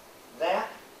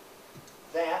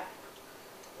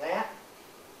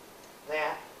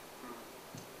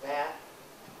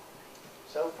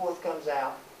 so forth comes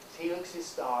out. Helixes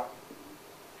start.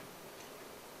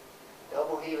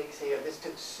 Double helix here. This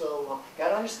took so long. Got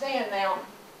to understand now,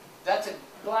 that's a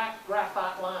black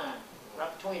graphite line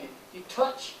right between it. You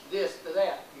touch this to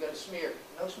that, you got a smear.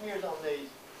 No smears on these.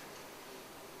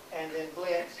 And then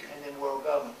Blitz, and then World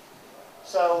Government.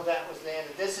 So that was the end.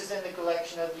 This is in the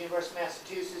collection of the University of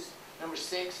Massachusetts. Number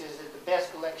 6 is the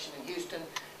best collection in Houston,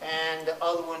 and the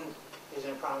other one is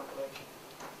in a private collection.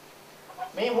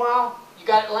 Meanwhile, you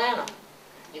got Atlanta.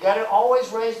 You got to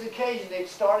always raise the occasion. They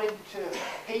started to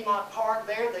Piedmont Park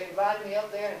there. They invited me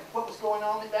up there, and what was going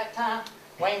on at that time?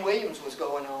 Wayne Williams was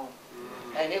going on,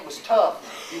 and it was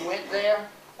tough. You went there,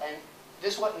 and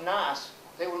this wasn't nice.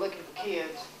 They were looking for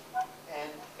kids,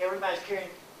 and everybody's carrying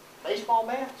baseball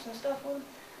bats and stuff with them.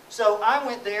 So I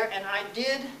went there, and I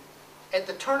did, at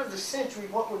the turn of the century,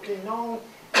 what would be known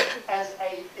as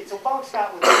it's a box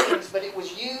scout with wings, but it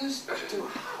was used to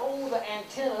hold the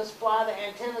antennas, fly the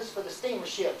antennas for the steamer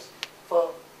ships,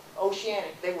 for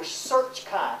oceanic. They were search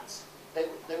kites. They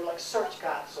were like search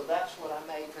kites, so that's what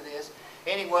I made for this.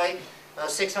 Anyway,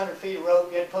 600 feet of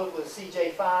rope, you had to put it with a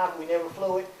CJ5. We never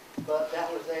flew it, but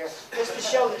that was there. Just to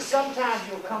show that sometimes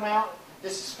you'll come out,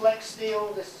 this is flex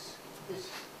steel, this is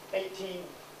 18,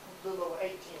 a little over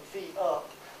 18 feet up.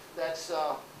 That's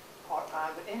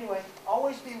part-time, but anyway,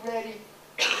 always be ready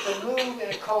to move in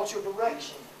a cultural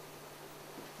direction.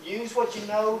 Use what you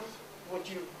know, what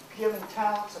you're given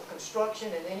talents of construction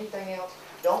and anything else.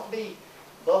 Don't be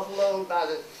buffaloed by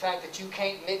the fact that you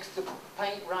can't mix the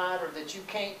paint right or that you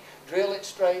can't drill it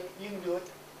straight. You can do it,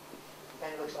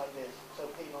 and it looks like this. So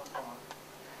Piedmont Farm.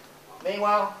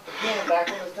 Meanwhile, again, back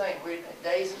on the thing, we're at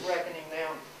days of reckoning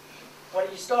now. What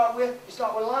do you start with? You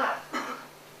start with life.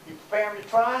 You prepare them to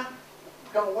try.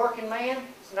 Become a working man.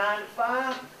 It's 9 to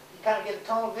 5. You kind of get a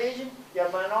tunnel vision. You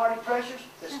have minority pressures.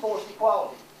 There's forced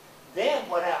equality. Then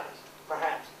what happens?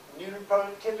 Perhaps neuter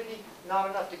productivity, not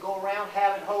enough to go around,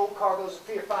 having hold, cargoes of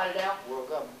fear, find it out, world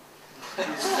government.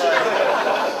 So,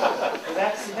 in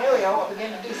that scenario, I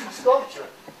began to do some sculpture.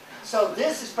 So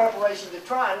this is preparation to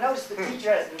try. Notice the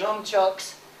teacher has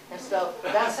nunchucks and stuff.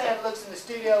 That's how it looks in the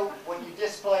studio when you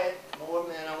display it. More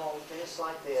minimal, just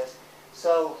like this.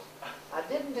 So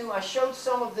I showed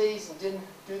some of these and didn't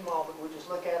do them all, but we'll just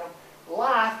look at them.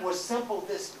 Life was simple.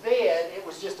 This bed, it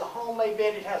was just a homemade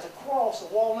bed. It has a cross, a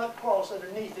walnut cross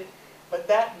underneath it, but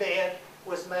that bed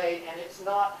was made, and it's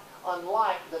not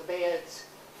unlike the beds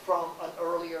from an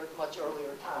earlier, much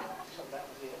earlier time. So that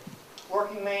was it.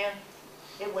 Working man,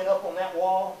 it went up on that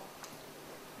wall.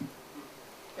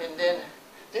 And then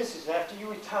this is after you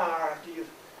retire, after you've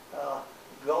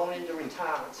gone into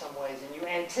retirement in some ways, and you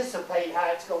anticipate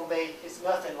how it's going to be. It's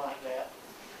nothing like that.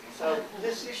 So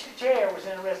this chair was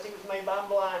interesting. It was made by a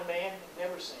blind man,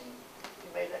 never seen.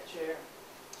 He made that chair.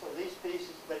 So these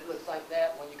pieces, but it looks like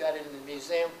that when you got into the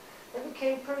museum. It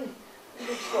became pretty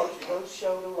good sculpture. Those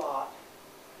showed a lot.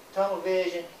 Tunnel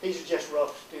vision. These are just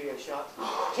rough studio shots.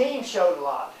 Team showed a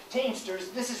lot. Teamsters.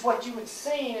 This is what you would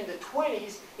see in the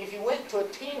 20s. If you went to a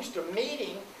Teamster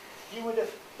meeting, you would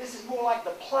have. This is more like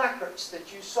the placards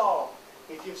that you saw.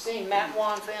 If you've seen Matt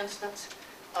Wan, for instance,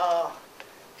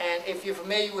 and if you're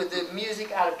familiar with the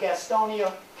music out of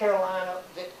Gastonia, Carolina,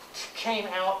 that came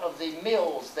out of the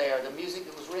mills there, the music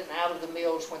that was written out of the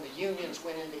mills when the unions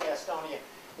went into Gastonia,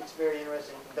 it's very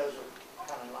interesting. Those are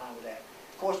kind of in line with that.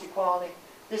 Forced equality.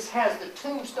 This has the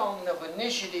tombstone of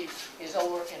initiative is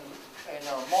over in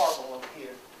marble over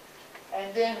here.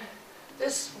 And then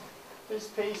this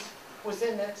piece was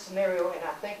in that scenario, and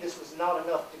I think this was not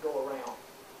enough to go around.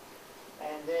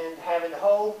 And then having the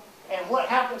hole. And what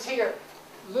happens here,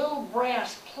 little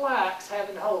brass plaques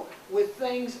having the hole with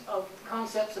things of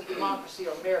concepts of democracy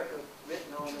or America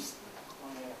written on them.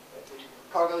 On there.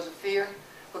 Cargoes of fear.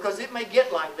 Because it may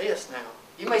get like this now.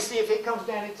 You may see if it comes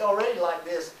down, it's already like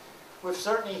this. We've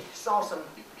certainly saw some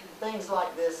things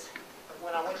like this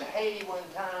when I went to Haiti one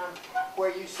time, where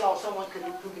you saw someone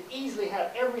who could easily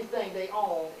have everything they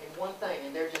own in one thing,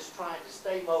 and they're just trying to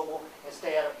stay mobile and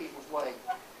stay out of people's way.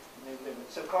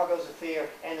 So cargoes of fear,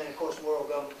 and then of course world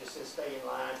government just says stay in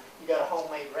line. You got a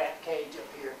homemade rat cage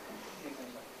up here.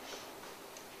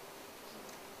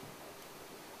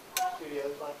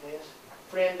 Studios like this.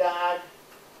 Friend died,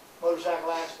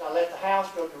 motorcycle accident. I left the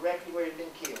house, drove directly where he'd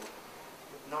been killed.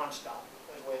 Non-stop.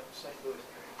 That's the way up to St. Louis.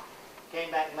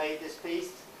 Came back and made this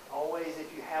piece. Always,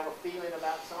 if you have a feeling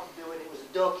about something, do it. It was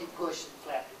a duck you pushed and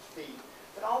flapped its feet.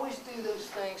 But always do those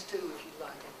things too if you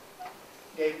like it.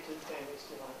 Gave it to the family, it's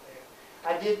still out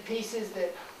there. I did pieces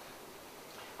that,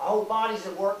 whole bodies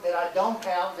of work that I don't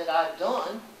have, that I've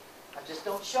done. I just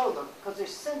don't show them because they're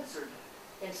censored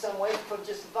in some way for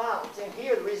just violence. And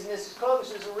here, the reason this is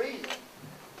closed is a reason.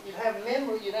 You'd have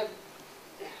memory, you'd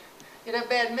have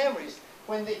bad memories.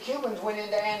 When the Cubans went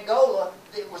into Angola,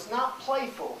 it was not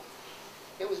playful.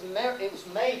 It was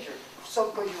major.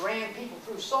 So because you ran people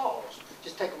through saws.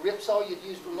 Just take a rip saw you'd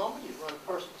use for lumber, you'd run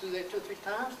a person through there 2 or 3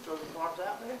 times, throw the parts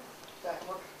out there.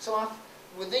 So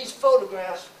with these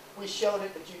photographs, we showed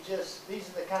it, but these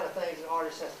are the kind of things an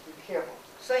artist has to be careful.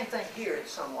 Same thing here in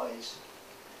some ways.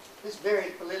 It's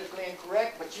very politically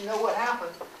incorrect, but you know what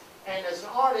happened. And as an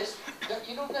artist,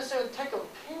 you don't necessarily take an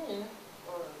opinion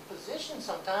or a position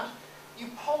sometimes. You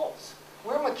pulse.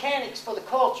 We're mechanics for the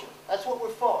culture. That's what we're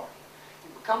for. You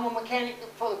become a mechanic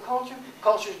for the culture.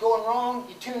 Culture's going wrong,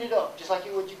 you tune it up, just like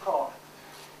you would your car.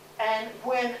 And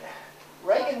when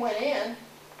Reagan went in,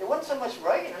 it wasn't so much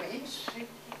Reagan. I mean,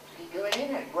 he went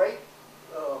in, had great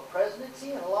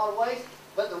presidency in a lot of ways,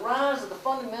 but the rise of the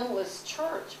fundamentalist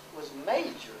church was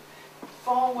major.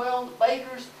 Falwell, the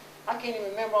Bakers, I can't even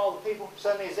remember all the people,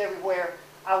 suddenly it's everywhere.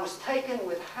 I was taken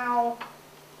with how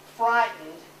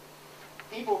frightened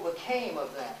people became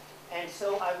of that. And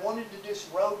so I wanted to do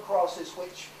some road crosses,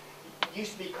 which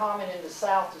used to be common in the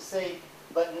South to see,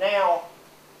 but now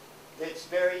it's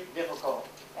very difficult.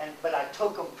 But I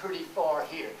took them pretty far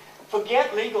here.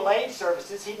 Forget legal aid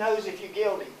services. He knows if you're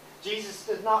guilty. Jesus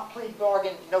does not plead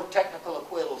bargain, no technical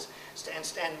acquittals,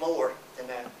 and more than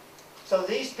that. So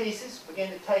these pieces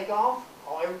begin to take off,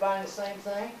 everybody in the same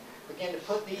thing, begin to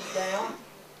put these down.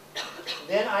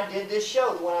 Then I did this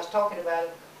show, the one I was talking about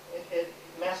in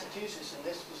Massachusetts, and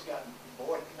this was gotten,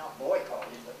 not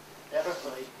boycotted, but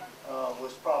definitely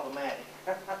was problematic.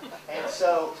 And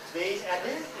so these, I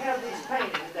didn't have these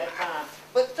painted at that time,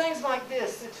 but things like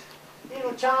this, it's, you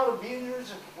know, child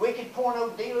abusers, wicked porno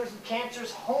dealers, and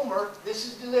cancers, Homer, this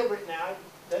is deliberate now, it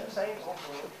doesn't say it's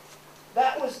Homer.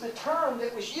 That was the term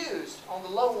that was used on the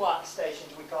low-watt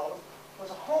stations, we call them, was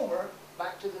a Homer,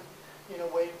 back to the, you know,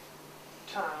 way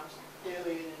times, Iliad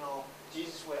and all,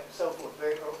 Jesus wept, and so forth.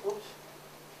 Oops,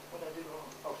 what did I do wrong?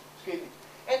 Oh, excuse me.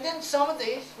 And then some of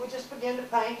these, we just begin to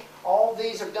paint. All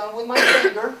these are done with my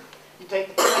finger. You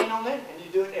take the paint on it, and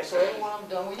you do it there. So every one of them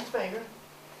done with your finger.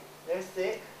 They're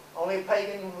thick. Only a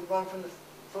pagan would run from the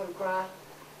foot of Christ,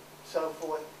 so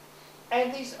forth.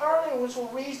 And these earlier ones were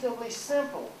reasonably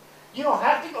simple. You don't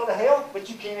have to go to hell, but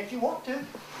you can if you want to.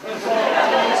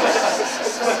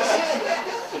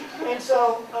 And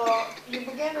so I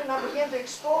began to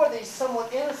explore these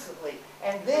somewhat innocently.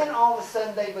 And then all of a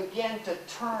sudden they begin to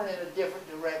turn in a different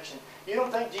direction. You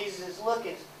don't think Jesus is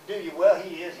looking, do you? Well,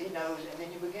 he is, he knows. And then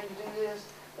you begin to do this,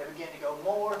 they begin to go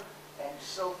more, and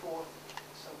so forth,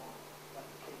 and so on. Like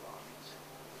the cave audience.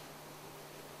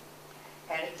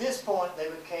 And at this point, they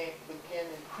became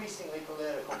increasingly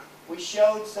political. We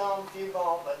showed some, few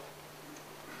gone, but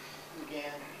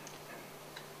again,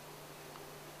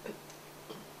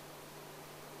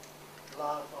 a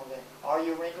lot on that. Are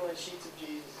you wrinkling sheets of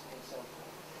Jesus? And so forth.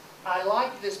 I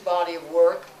liked this body of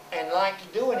work and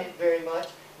liked doing it very much,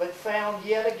 but found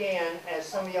yet again, as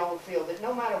some of y'all would feel, that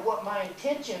no matter what my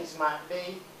intentions might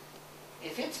be,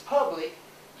 if it's public,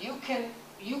 you can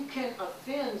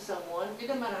offend someone. It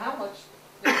doesn't matter how much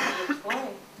you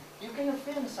explain. You can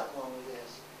offend someone with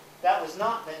this. That was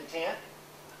not the intent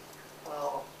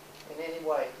in any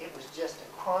way. It was just to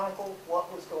chronicle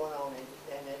what was going on,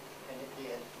 and it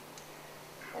did.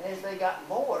 And as they got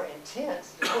more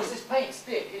intense, of course this paint's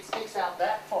thick. It sticks out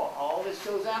that far. All this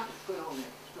goes out, it's put on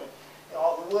there.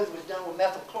 All the wood was done with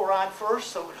methyl chloride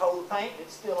first, so it would hold the paint.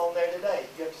 It's still on there today.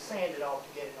 You have to sand it off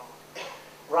to get it on.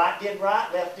 Right did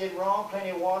right, left did wrong, plenty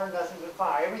of water, nothing but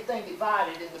fire. Everything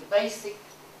divided in the basic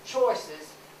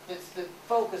choices that's the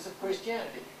focus of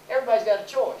Christianity. Everybody's got a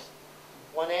choice.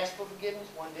 One asked for forgiveness,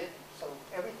 one didn't. So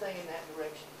everything in that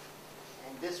direction.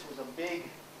 And this was a big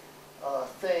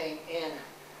thing in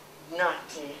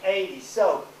 1980.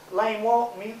 So, lame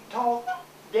walk, mute talk,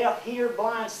 deaf hear,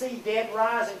 blind see, dead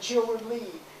rise, and children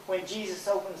leave. When Jesus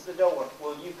opens the door,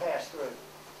 will you pass through?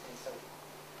 And so,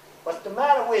 what's the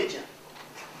matter with you?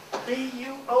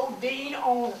 B-U-O-D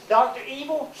on Dr.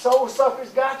 Evil, soul suckers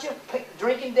got you,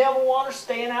 drinking devil water,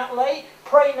 staying out late,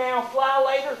 pray now, fly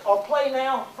later, or play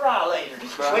now, fry later.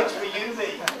 Which for you to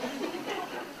be.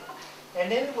 And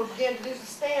then we began to do the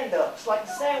stand-ups, like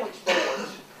the sandwich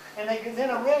boards. And then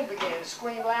I really began to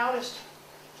scream loudest,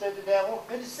 said the devil,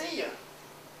 good to see you.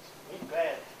 He's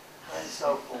bad. And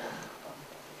so forth.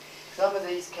 Some of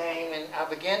these came, and I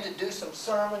began to do some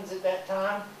sermons at that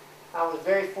time. I was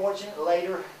very fortunate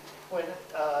later when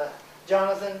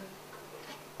Jonathan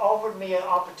offered me an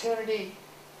opportunity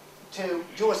to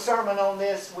do a sermon on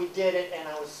this. We did it, and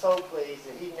I was so pleased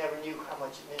that he never knew how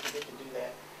much it meant to get to do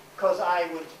that. Because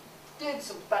did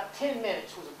about 10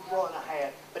 minutes was a blow and a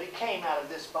half, but it came out of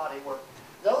this body work.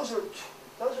 Those are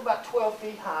about 12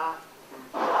 feet high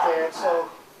up there, so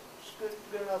it's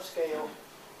good enough scale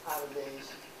out of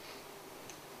these.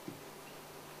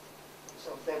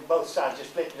 They were both sides,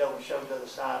 just flipped it over and showed the other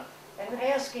side. And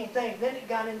asking things. Then it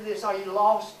got into this, are you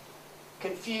lost,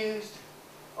 confused,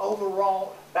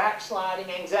 overwrought, backsliding,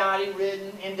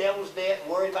 anxiety-ridden, in devil's debt,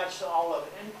 worried about all of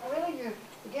it. And really you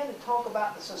begin to talk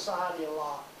about the society a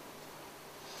lot.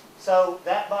 So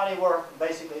that body work,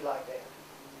 basically like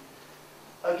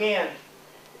that. Again,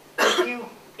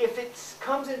 if it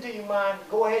comes into your mind,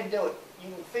 go ahead and do it.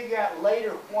 You can figure out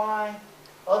later why.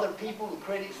 Other people, the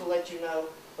critics will let you know,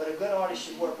 but a good artist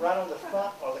should work right on the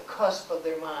front or the cusp of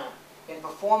their mind. In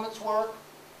performance work,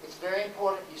 it's very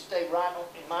important you stay right on,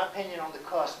 in my opinion, on the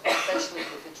cusp, especially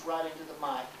if it's right into the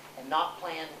mic, and not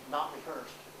planned, not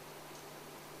rehearsed.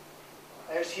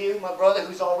 There's Hugh, my brother,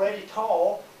 who's already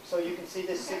tall, so you can see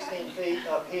this 16 feet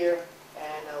up here,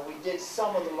 and we did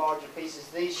some of the larger pieces.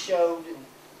 These showed in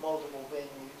multiple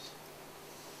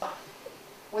venues.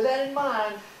 With that in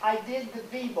mind, I did the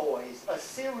V-Boys, a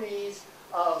series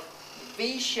of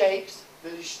V shapes,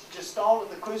 the gestalt of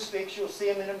the crucifix. You'll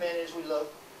see them in a minute as we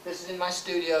look. This is in my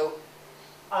studio.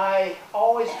 I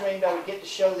always dreamed I would get to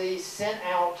show these, sent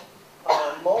out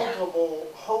multiple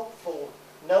hopeful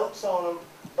notes on them,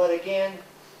 but again,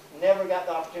 never got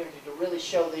the opportunity to really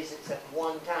show these except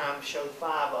one time, showed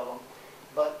 5 of them,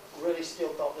 but really still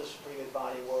thought this was pretty good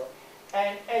body work.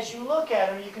 And as you look at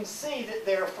them, you can see that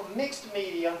they're from mixed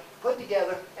media, put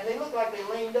together, and they look like they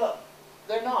leaned up.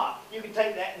 They're not. You can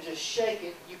take that and just shake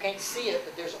it. You can't see it,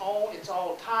 but it's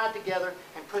all tied together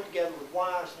and put together with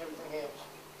wires and everything else.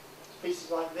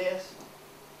 Pieces like this.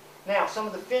 Now, some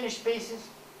of the finished pieces,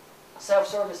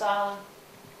 self-service island,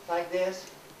 like this.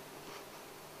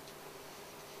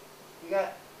 You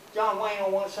got John Wayne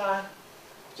on one side,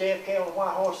 JFK on the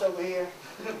white horse over here,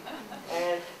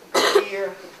 and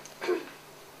here.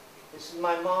 This is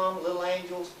my mom, Little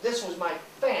Angels. This was my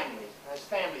family. That's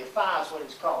family of 5 is what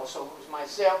it's called. So it was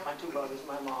myself, my 2 brothers,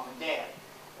 my mom and dad.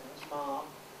 And it's mom.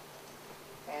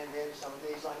 And then some of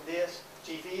these like this.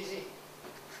 Chief Easy.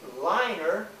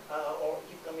 Liner,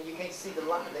 I mean you can't see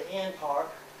the end part,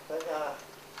 but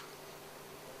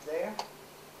there.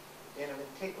 Den of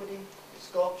Antiquity,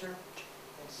 sculpture,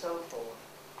 and so forth.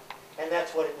 And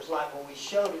that's what it was like when we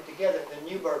showed it together at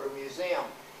the Neuberger Museum.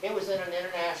 It was in an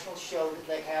international show that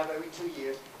they have every 2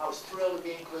 years. I was thrilled to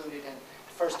be included, and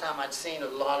the first time I'd seen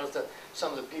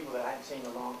some of the people that I hadn't seen in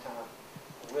a long time.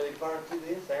 I really burned through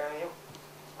this. There I am.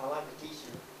 I like the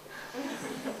t-shirt.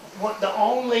 The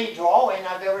only drawing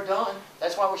I've ever done.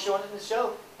 That's why we're showing it in the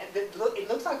show. And it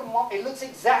looks like a moth. It looks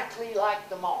exactly like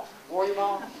the moth. Warrior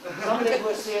moth. Some people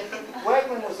will see it.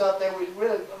 Wegman was up there. We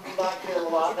really liked it a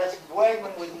lot. That's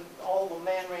Wegman with all the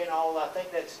mannery and all. I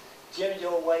think that's Jimmy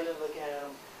Joe Whalen looking at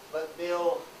him. But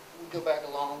Bill, we go back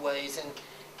a long ways, and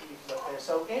he's up there.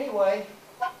 So anyway,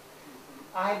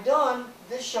 I had done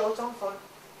this show. It's on front.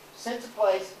 Since the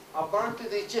place, I burned through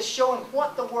these, just showing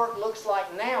what the work looks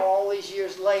like now, all these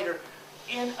years later,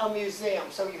 in a museum.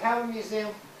 So you have a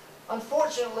museum.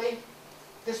 Unfortunately,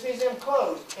 this museum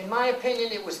closed. In my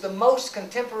opinion, it was the most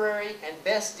contemporary and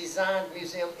best designed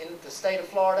museum in the state of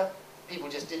Florida. People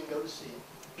just didn't go to see it.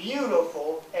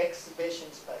 Beautiful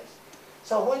exhibition space.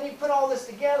 So when you put all this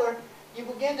together, you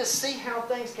begin to see how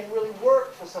things can really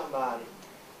work for somebody.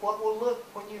 What will look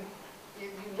when you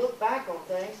look back on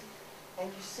things, and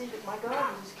you see that, my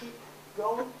God, you just keep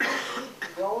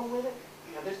going with it.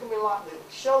 You know, there's going to be a lot to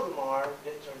show tomorrow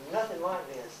that are nothing like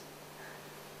this.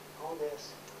 All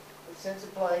this. The sense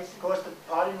of place. Of course, the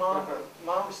potty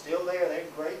mom is still there. They're in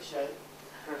great shape.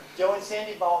 Joe and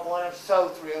Cindy bought one. I'm so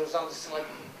thrilled. It's like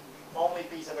the only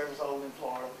piece I've ever sold in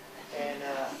Florida. And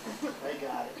they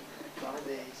got it. One of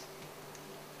these.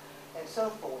 And so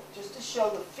forth. Just to show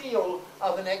the feel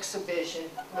of an exhibition,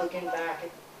 looking back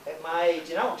at my age.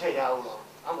 And I won't tell you how old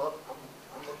I'm up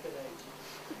in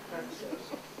age.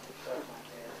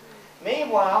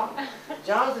 Meanwhile,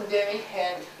 Jonathan Demme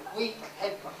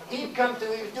he'd come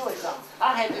through, he was doing something.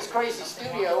 I had this crazy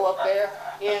studio up there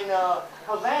in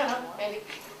Havana, and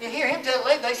you hear him tell the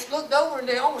lady, they looked over and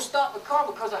they almost stopped the car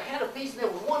because I had a piece, and there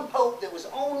was one pope that was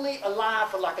only alive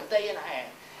for like a day and a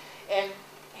half. And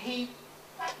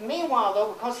meanwhile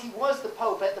though, because he was the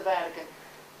pope at the Vatican,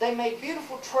 they made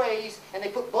beautiful trays, and they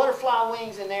put butterfly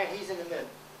wings in there, and he's in the middle.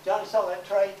 Johnny saw that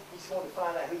tray. He just wanted to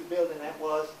find out whose building that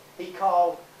was. He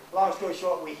called. Long story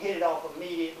short, we hit it off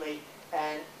immediately,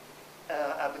 and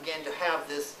I began to have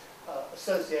this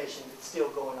association that's still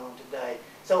going on today.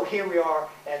 So here we are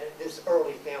at this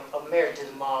early film, A Married to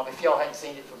the Mob. If y'all hadn't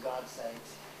seen it, for God's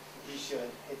sakes, you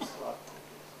should. It's fun.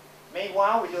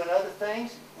 Meanwhile, we're doing other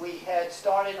things. We had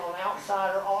started on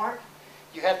outsider art.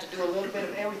 You have to do a little bit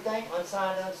of everything,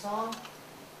 unsigned, unsung.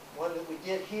 One that we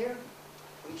did here,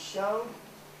 we showed,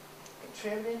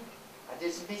 contributed. I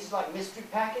did some pieces like mystery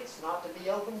packets, not to be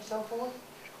opened and so forth.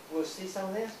 We'll see some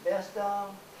of this.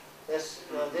 This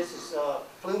is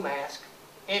flu mask.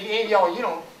 Any of y'all,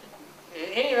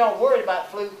 any of y'all worried about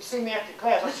flu, see me after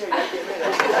class, I'll show you how to get rid of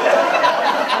it.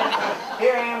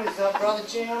 Here I am is Brother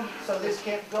Jim, so this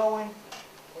kept going.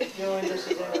 It's doing this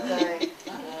is anything,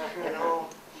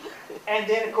 And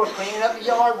then, of course, cleaning up the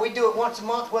yard. We do it once a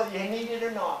month, whether you need it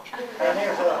or not. And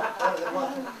there's one of the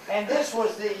month. And this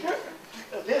was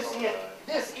this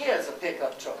is a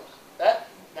pickup truck. Now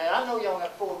I know y'all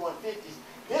got Ford 150s.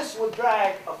 This would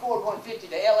drag a Ford 150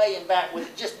 to LA and back with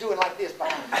it just doing like this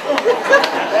behind it.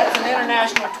 That's an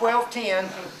International 1210,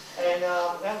 and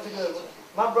that was a good one.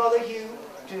 My brother Hugh,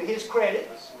 to his credit,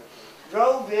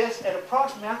 drove this at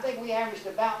approximately, I think we averaged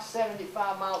about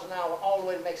 75 miles an hour all the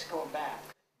way to Mexico and back.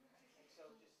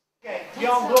 Okay,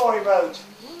 Young Glory Roads.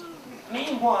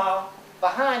 Meanwhile,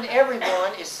 behind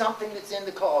everyone is something that's in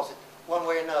the closet, one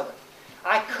way or another.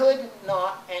 I could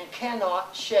not and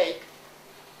cannot shake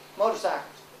motorcycles.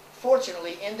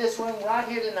 Fortunately, in this room right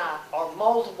here tonight are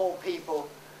multiple people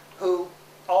who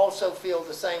also feel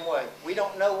the same way. We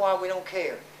don't know why, we don't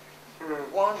care.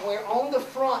 When we're on the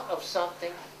front of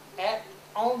something,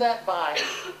 on that bike,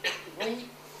 we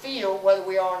feel, whether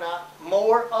we are or not,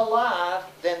 more alive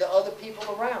than the other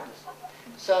people around us.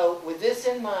 So with this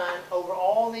in mind, over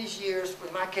all these years,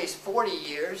 in my case 40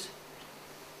 years,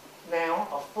 now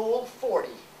a full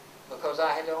 40, because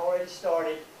I had already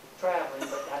started traveling,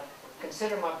 but I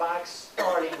consider my bike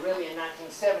starting really in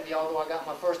 1970, although I got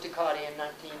my first Ducati in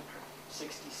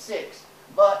 1966.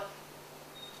 But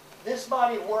this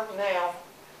body of work now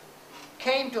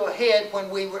came to a head when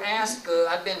we were asked,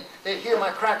 they'd hear my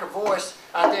cracker voice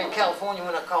out there in California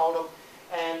when I called them,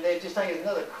 and they'd just think it's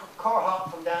another car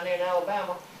hop from down there in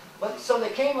Alabama. But so they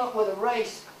came up with a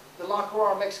race, the La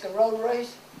Carrera Mexican Road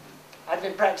Race. I'd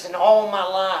been practicing all my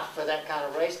life for that kind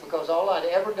of race because all I'd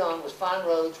ever done was find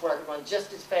roads where I could run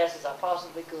just as fast as I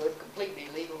possibly could, completely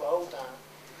legal the whole time,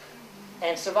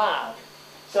 and survive.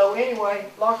 So anyway,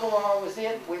 La Carrera was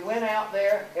it. We went out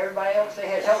there. Everybody else, they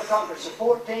had helicopter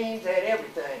support teams. They had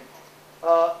everything.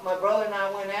 My brother and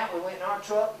I went out. We went in our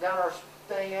truck, got our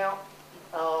thing out.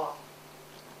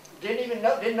 Didn't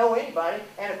know anybody.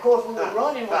 And of course, we were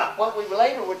running with what we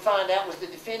later would find out was the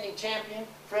defending champion,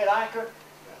 Fred Eicher.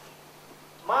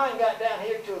 Mine got down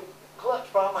here to a clutch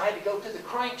problem. I had to go to the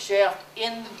crankshaft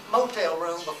in the motel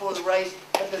room before the race.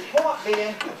 But the point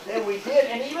being that we did,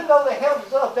 and even though they helped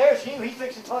us up, there's Hugh, he's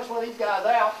fixing to punch one of these guys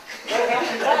out. They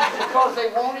helped me back because they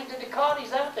wanted the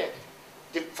Ducatis out there.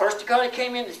 The first Ducati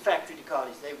came in, these factory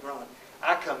Ducatis, they run.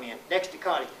 I come in, next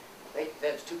Ducati,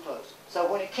 that was too close. So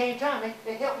when it came time,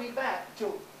 they helped me back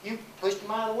until you pushed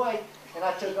them out of the way, and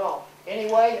I took off.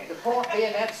 Anyway, the point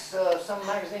being, that's some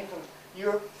magazine from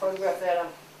Europe, photograph that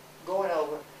I'm going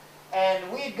over.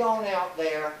 And we had gone out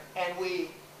there and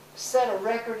we set a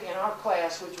record in our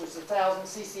class, which was the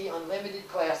 1000cc unlimited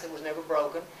class that was never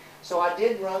broken. So I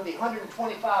did run the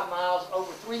 125 miles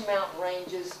over 3 mountain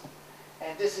ranges.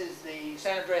 And this is the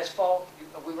San Andreas Fault.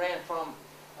 We ran from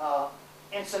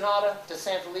Ensenada to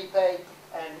San Felipe,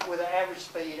 and with an average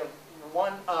speed of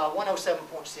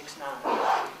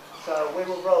 107.69. So we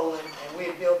were rolling, and we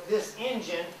had built this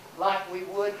engine like we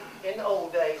would in the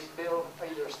old days, build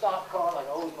either a stock car like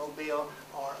an Oldsmobile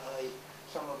or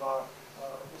some of our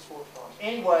sports cars.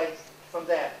 Anyway, from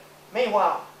that.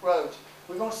 Meanwhile, roads.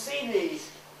 We're going to see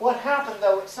these. What happened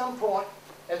though at some point,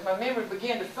 as my memory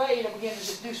began to fade, I began to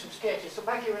just do some sketches. So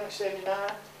back here in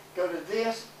 79, go to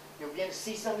this, you'll begin to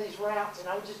see some of these routes, and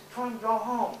I was just trying to draw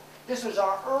home. This was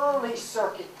our early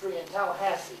circuitry in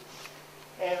Tallahassee,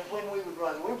 and when we would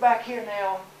run. We're back here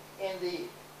now in the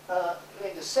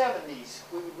 70s.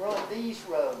 We would run these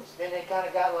roads. Then they kind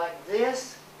of got like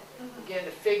this, began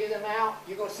to figure them out.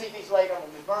 You're going to see these later on.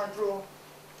 We burn through them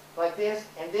like this,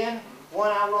 and then when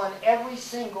I run every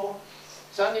single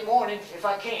Sunday morning, if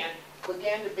I can,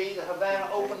 began to be the Havana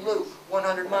open loop,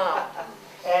 100 mile.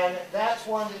 And that's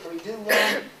one that we do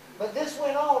run. But this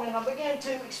went on, and I began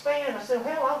to expand. I said,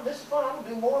 well, this is fun. I'm going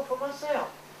to do more for myself.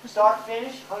 Start,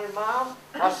 finish, 100 miles.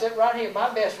 I'll sit right here. My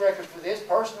best record for this,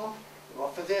 personal, well,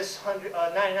 for this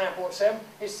 99.7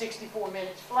 is 64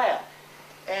 minutes flat.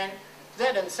 And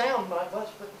that doesn't sound like much,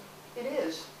 but it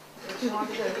is. It's hard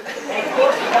to do. And of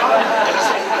course,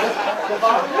 the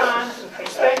bottom line,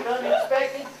 expect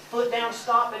unexpected, foot down,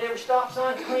 stop at every stop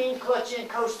sign, clean, clutch in,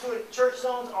 coast through at church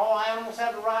zones, all animals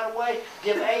have the right of way,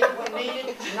 give aid when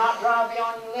needed, do not drive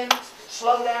beyond your limits,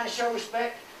 slow down and show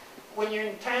respect. When you're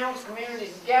in towns,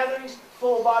 communities, and gatherings,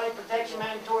 full body protection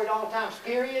mandatory at all times,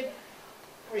 period.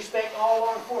 Respect all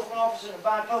law enforcement officers and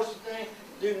abide posted thing.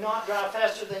 Do not drive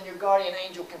faster than your guardian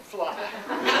angel can fly.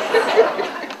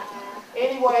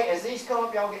 Anyway, as these come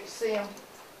up, y'all get to see them.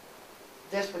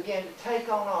 This began to take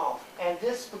on off, and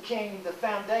this became the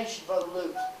foundation for the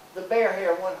loops. The Bear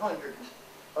Hair 100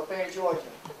 up there in Georgia.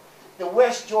 The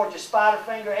West Georgia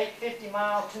Spiderfinger 850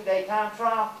 mile 2-day time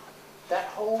trial. That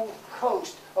whole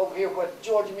coast over here where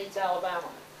Georgia meets Alabama.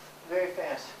 Very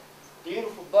fast.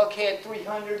 Beautiful Buckhead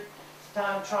 300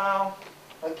 time trial.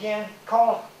 Again,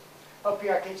 call up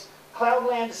here.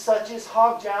 Cloudland to Suches,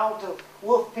 Hog Jowl to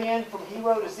Wolf Pen, from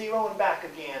Hero to Zero and back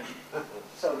again.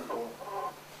 So forth.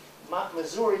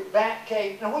 Missouri Bat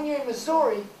Cave. Now when you're in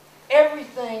Missouri,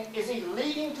 everything is either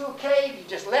leading to a cave, you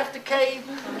just left a cave,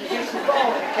 you used to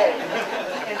fall in a cave.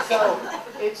 And so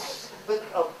it's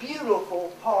a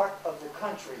beautiful part of the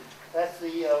country. That's the,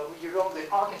 you're on the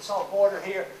Arkansas border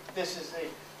here. This is the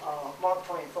Mark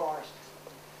Twain Forest.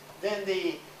 Then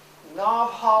the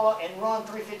Knob, Holla, and Run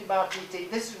 350 mile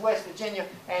TT. This is West Virginia,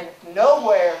 and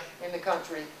nowhere in the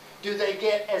country do they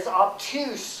get as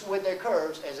obtuse with their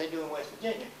curves as they do in West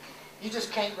Virginia. You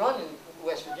just can't run in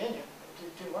West Virginia.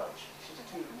 Too much. It's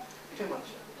just too much.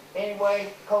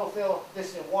 Anyway, Coalfield,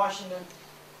 this is in Washington.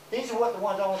 These are what the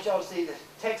ones I want y'all to see. The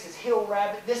Texas Hill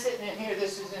Rabbit. This isn't in here.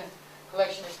 This is in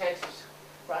collection in Texas.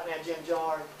 Right now, Jim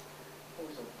Jard, who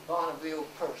was a Bonneville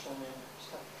person and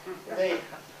stuff. The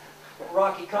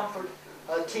Rocky Comfort,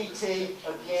 TT,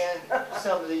 again,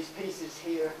 some of these pieces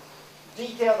here.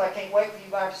 Details, I can't wait for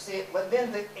you guys to see it. But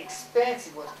then the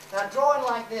expansive ones. Now, drawing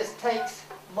like this takes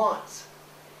months.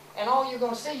 And all you're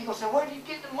going to see, you're going to say, where do you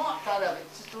get the month out of it?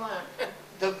 It's just a line.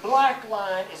 The black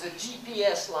line is a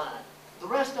GPS line. The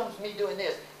rest of them is me doing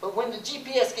this. But when the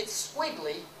GPS gets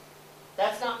squiggly,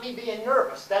 that's not me being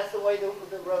nervous. That's the way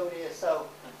the road is. So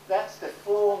that's the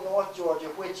full North Georgia,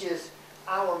 which is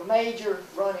our major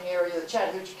running area. The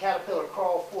Chattahoochee Caterpillar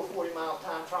Crawl 440 mile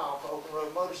time trial for open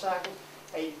road motorcycles,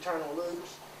 8 eternal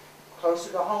loops.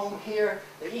 Closer to home here,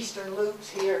 the eastern loops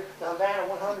here, the Havana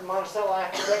 100 Monticello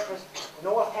after breakfast,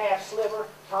 north half sliver,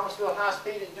 Thomasville high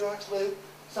speed endurance loop,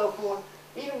 so forth.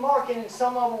 Even marking in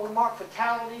some of them, we mark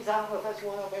fatalities. I don't know if that's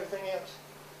one of them, everything else.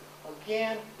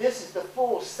 Again, this is the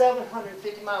full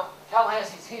 750 mile,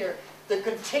 Tallahassee's here, the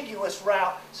contiguous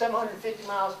route, 750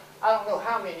 miles. I don't know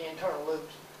how many internal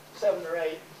loops, 7 or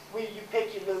 8. You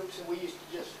pick your loops, and we used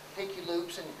to just pick your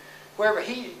loops, and wherever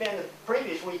he had been the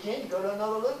previous weekend, you go to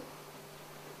another loop.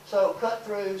 So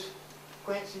cut-throughs,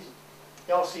 Quincy's,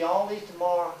 y'all see all these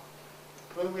tomorrow.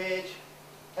 Blue Ridge,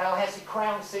 Tallahassee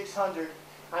Crown 600.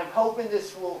 I'm hoping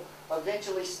this will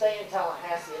eventually stay in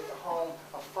Tallahassee at the home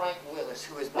of Frank Willis,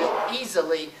 who has built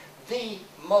easily the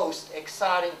most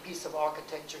exciting piece of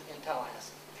architecture in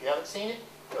Tallahassee. If you haven't seen it,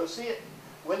 go see it.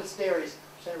 Willis Dairies,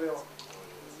 Centerville,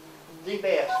 the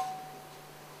best.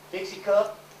 Dixie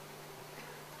Cup,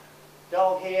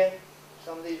 Doghead,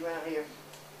 some of these around here.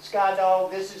 Sky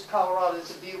Dog, this is Colorado.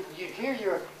 It's a beautiful view. Here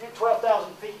you're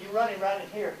 12,000 feet. You're running right in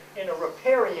here in a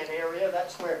riparian area.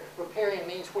 That's where riparian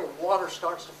means where water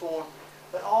starts to form.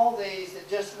 But all these that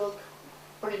just look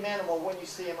pretty minimal when you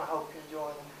see them, I hope you enjoy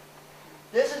them.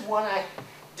 This is one I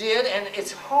did, and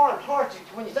it's hard to,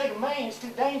 when you think of Maine, it's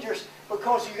too dangerous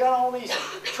because you got all these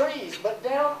trees. But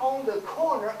down on the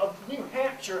corner of New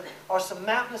Hampshire are some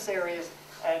mountainous areas,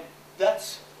 and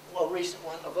that's a recent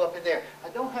one of up in there. I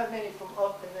don't have many from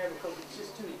up in there because it's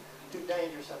just too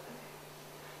dangerous up in there.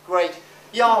 Great.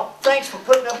 Y'all, thanks for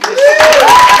putting up with this.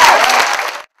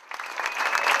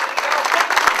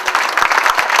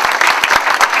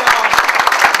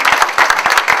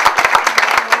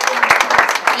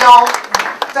 Y'all,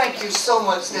 thank you so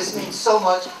much. This means so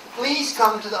much. Please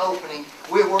come to the opening.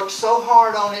 We worked so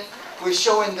hard on it. We're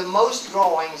showing the most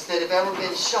drawings that have ever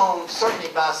been shown, certainly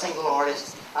by a single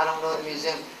artist. I don't know the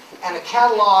museum. And a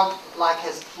catalog like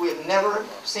we have never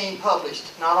seen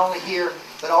published, not only here,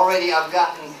 but already I've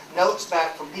gotten notes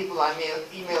back from people I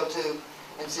emailed to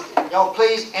and said, y'all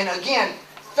please, and again,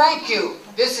 thank you.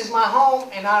 This is my home,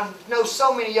 and I know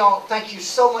so many of y'all, thank you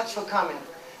so much for coming.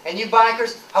 And you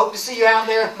bikers, hope to see you out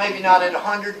there, maybe not at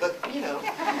 100, but you know.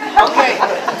 Okay,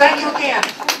 thank you again.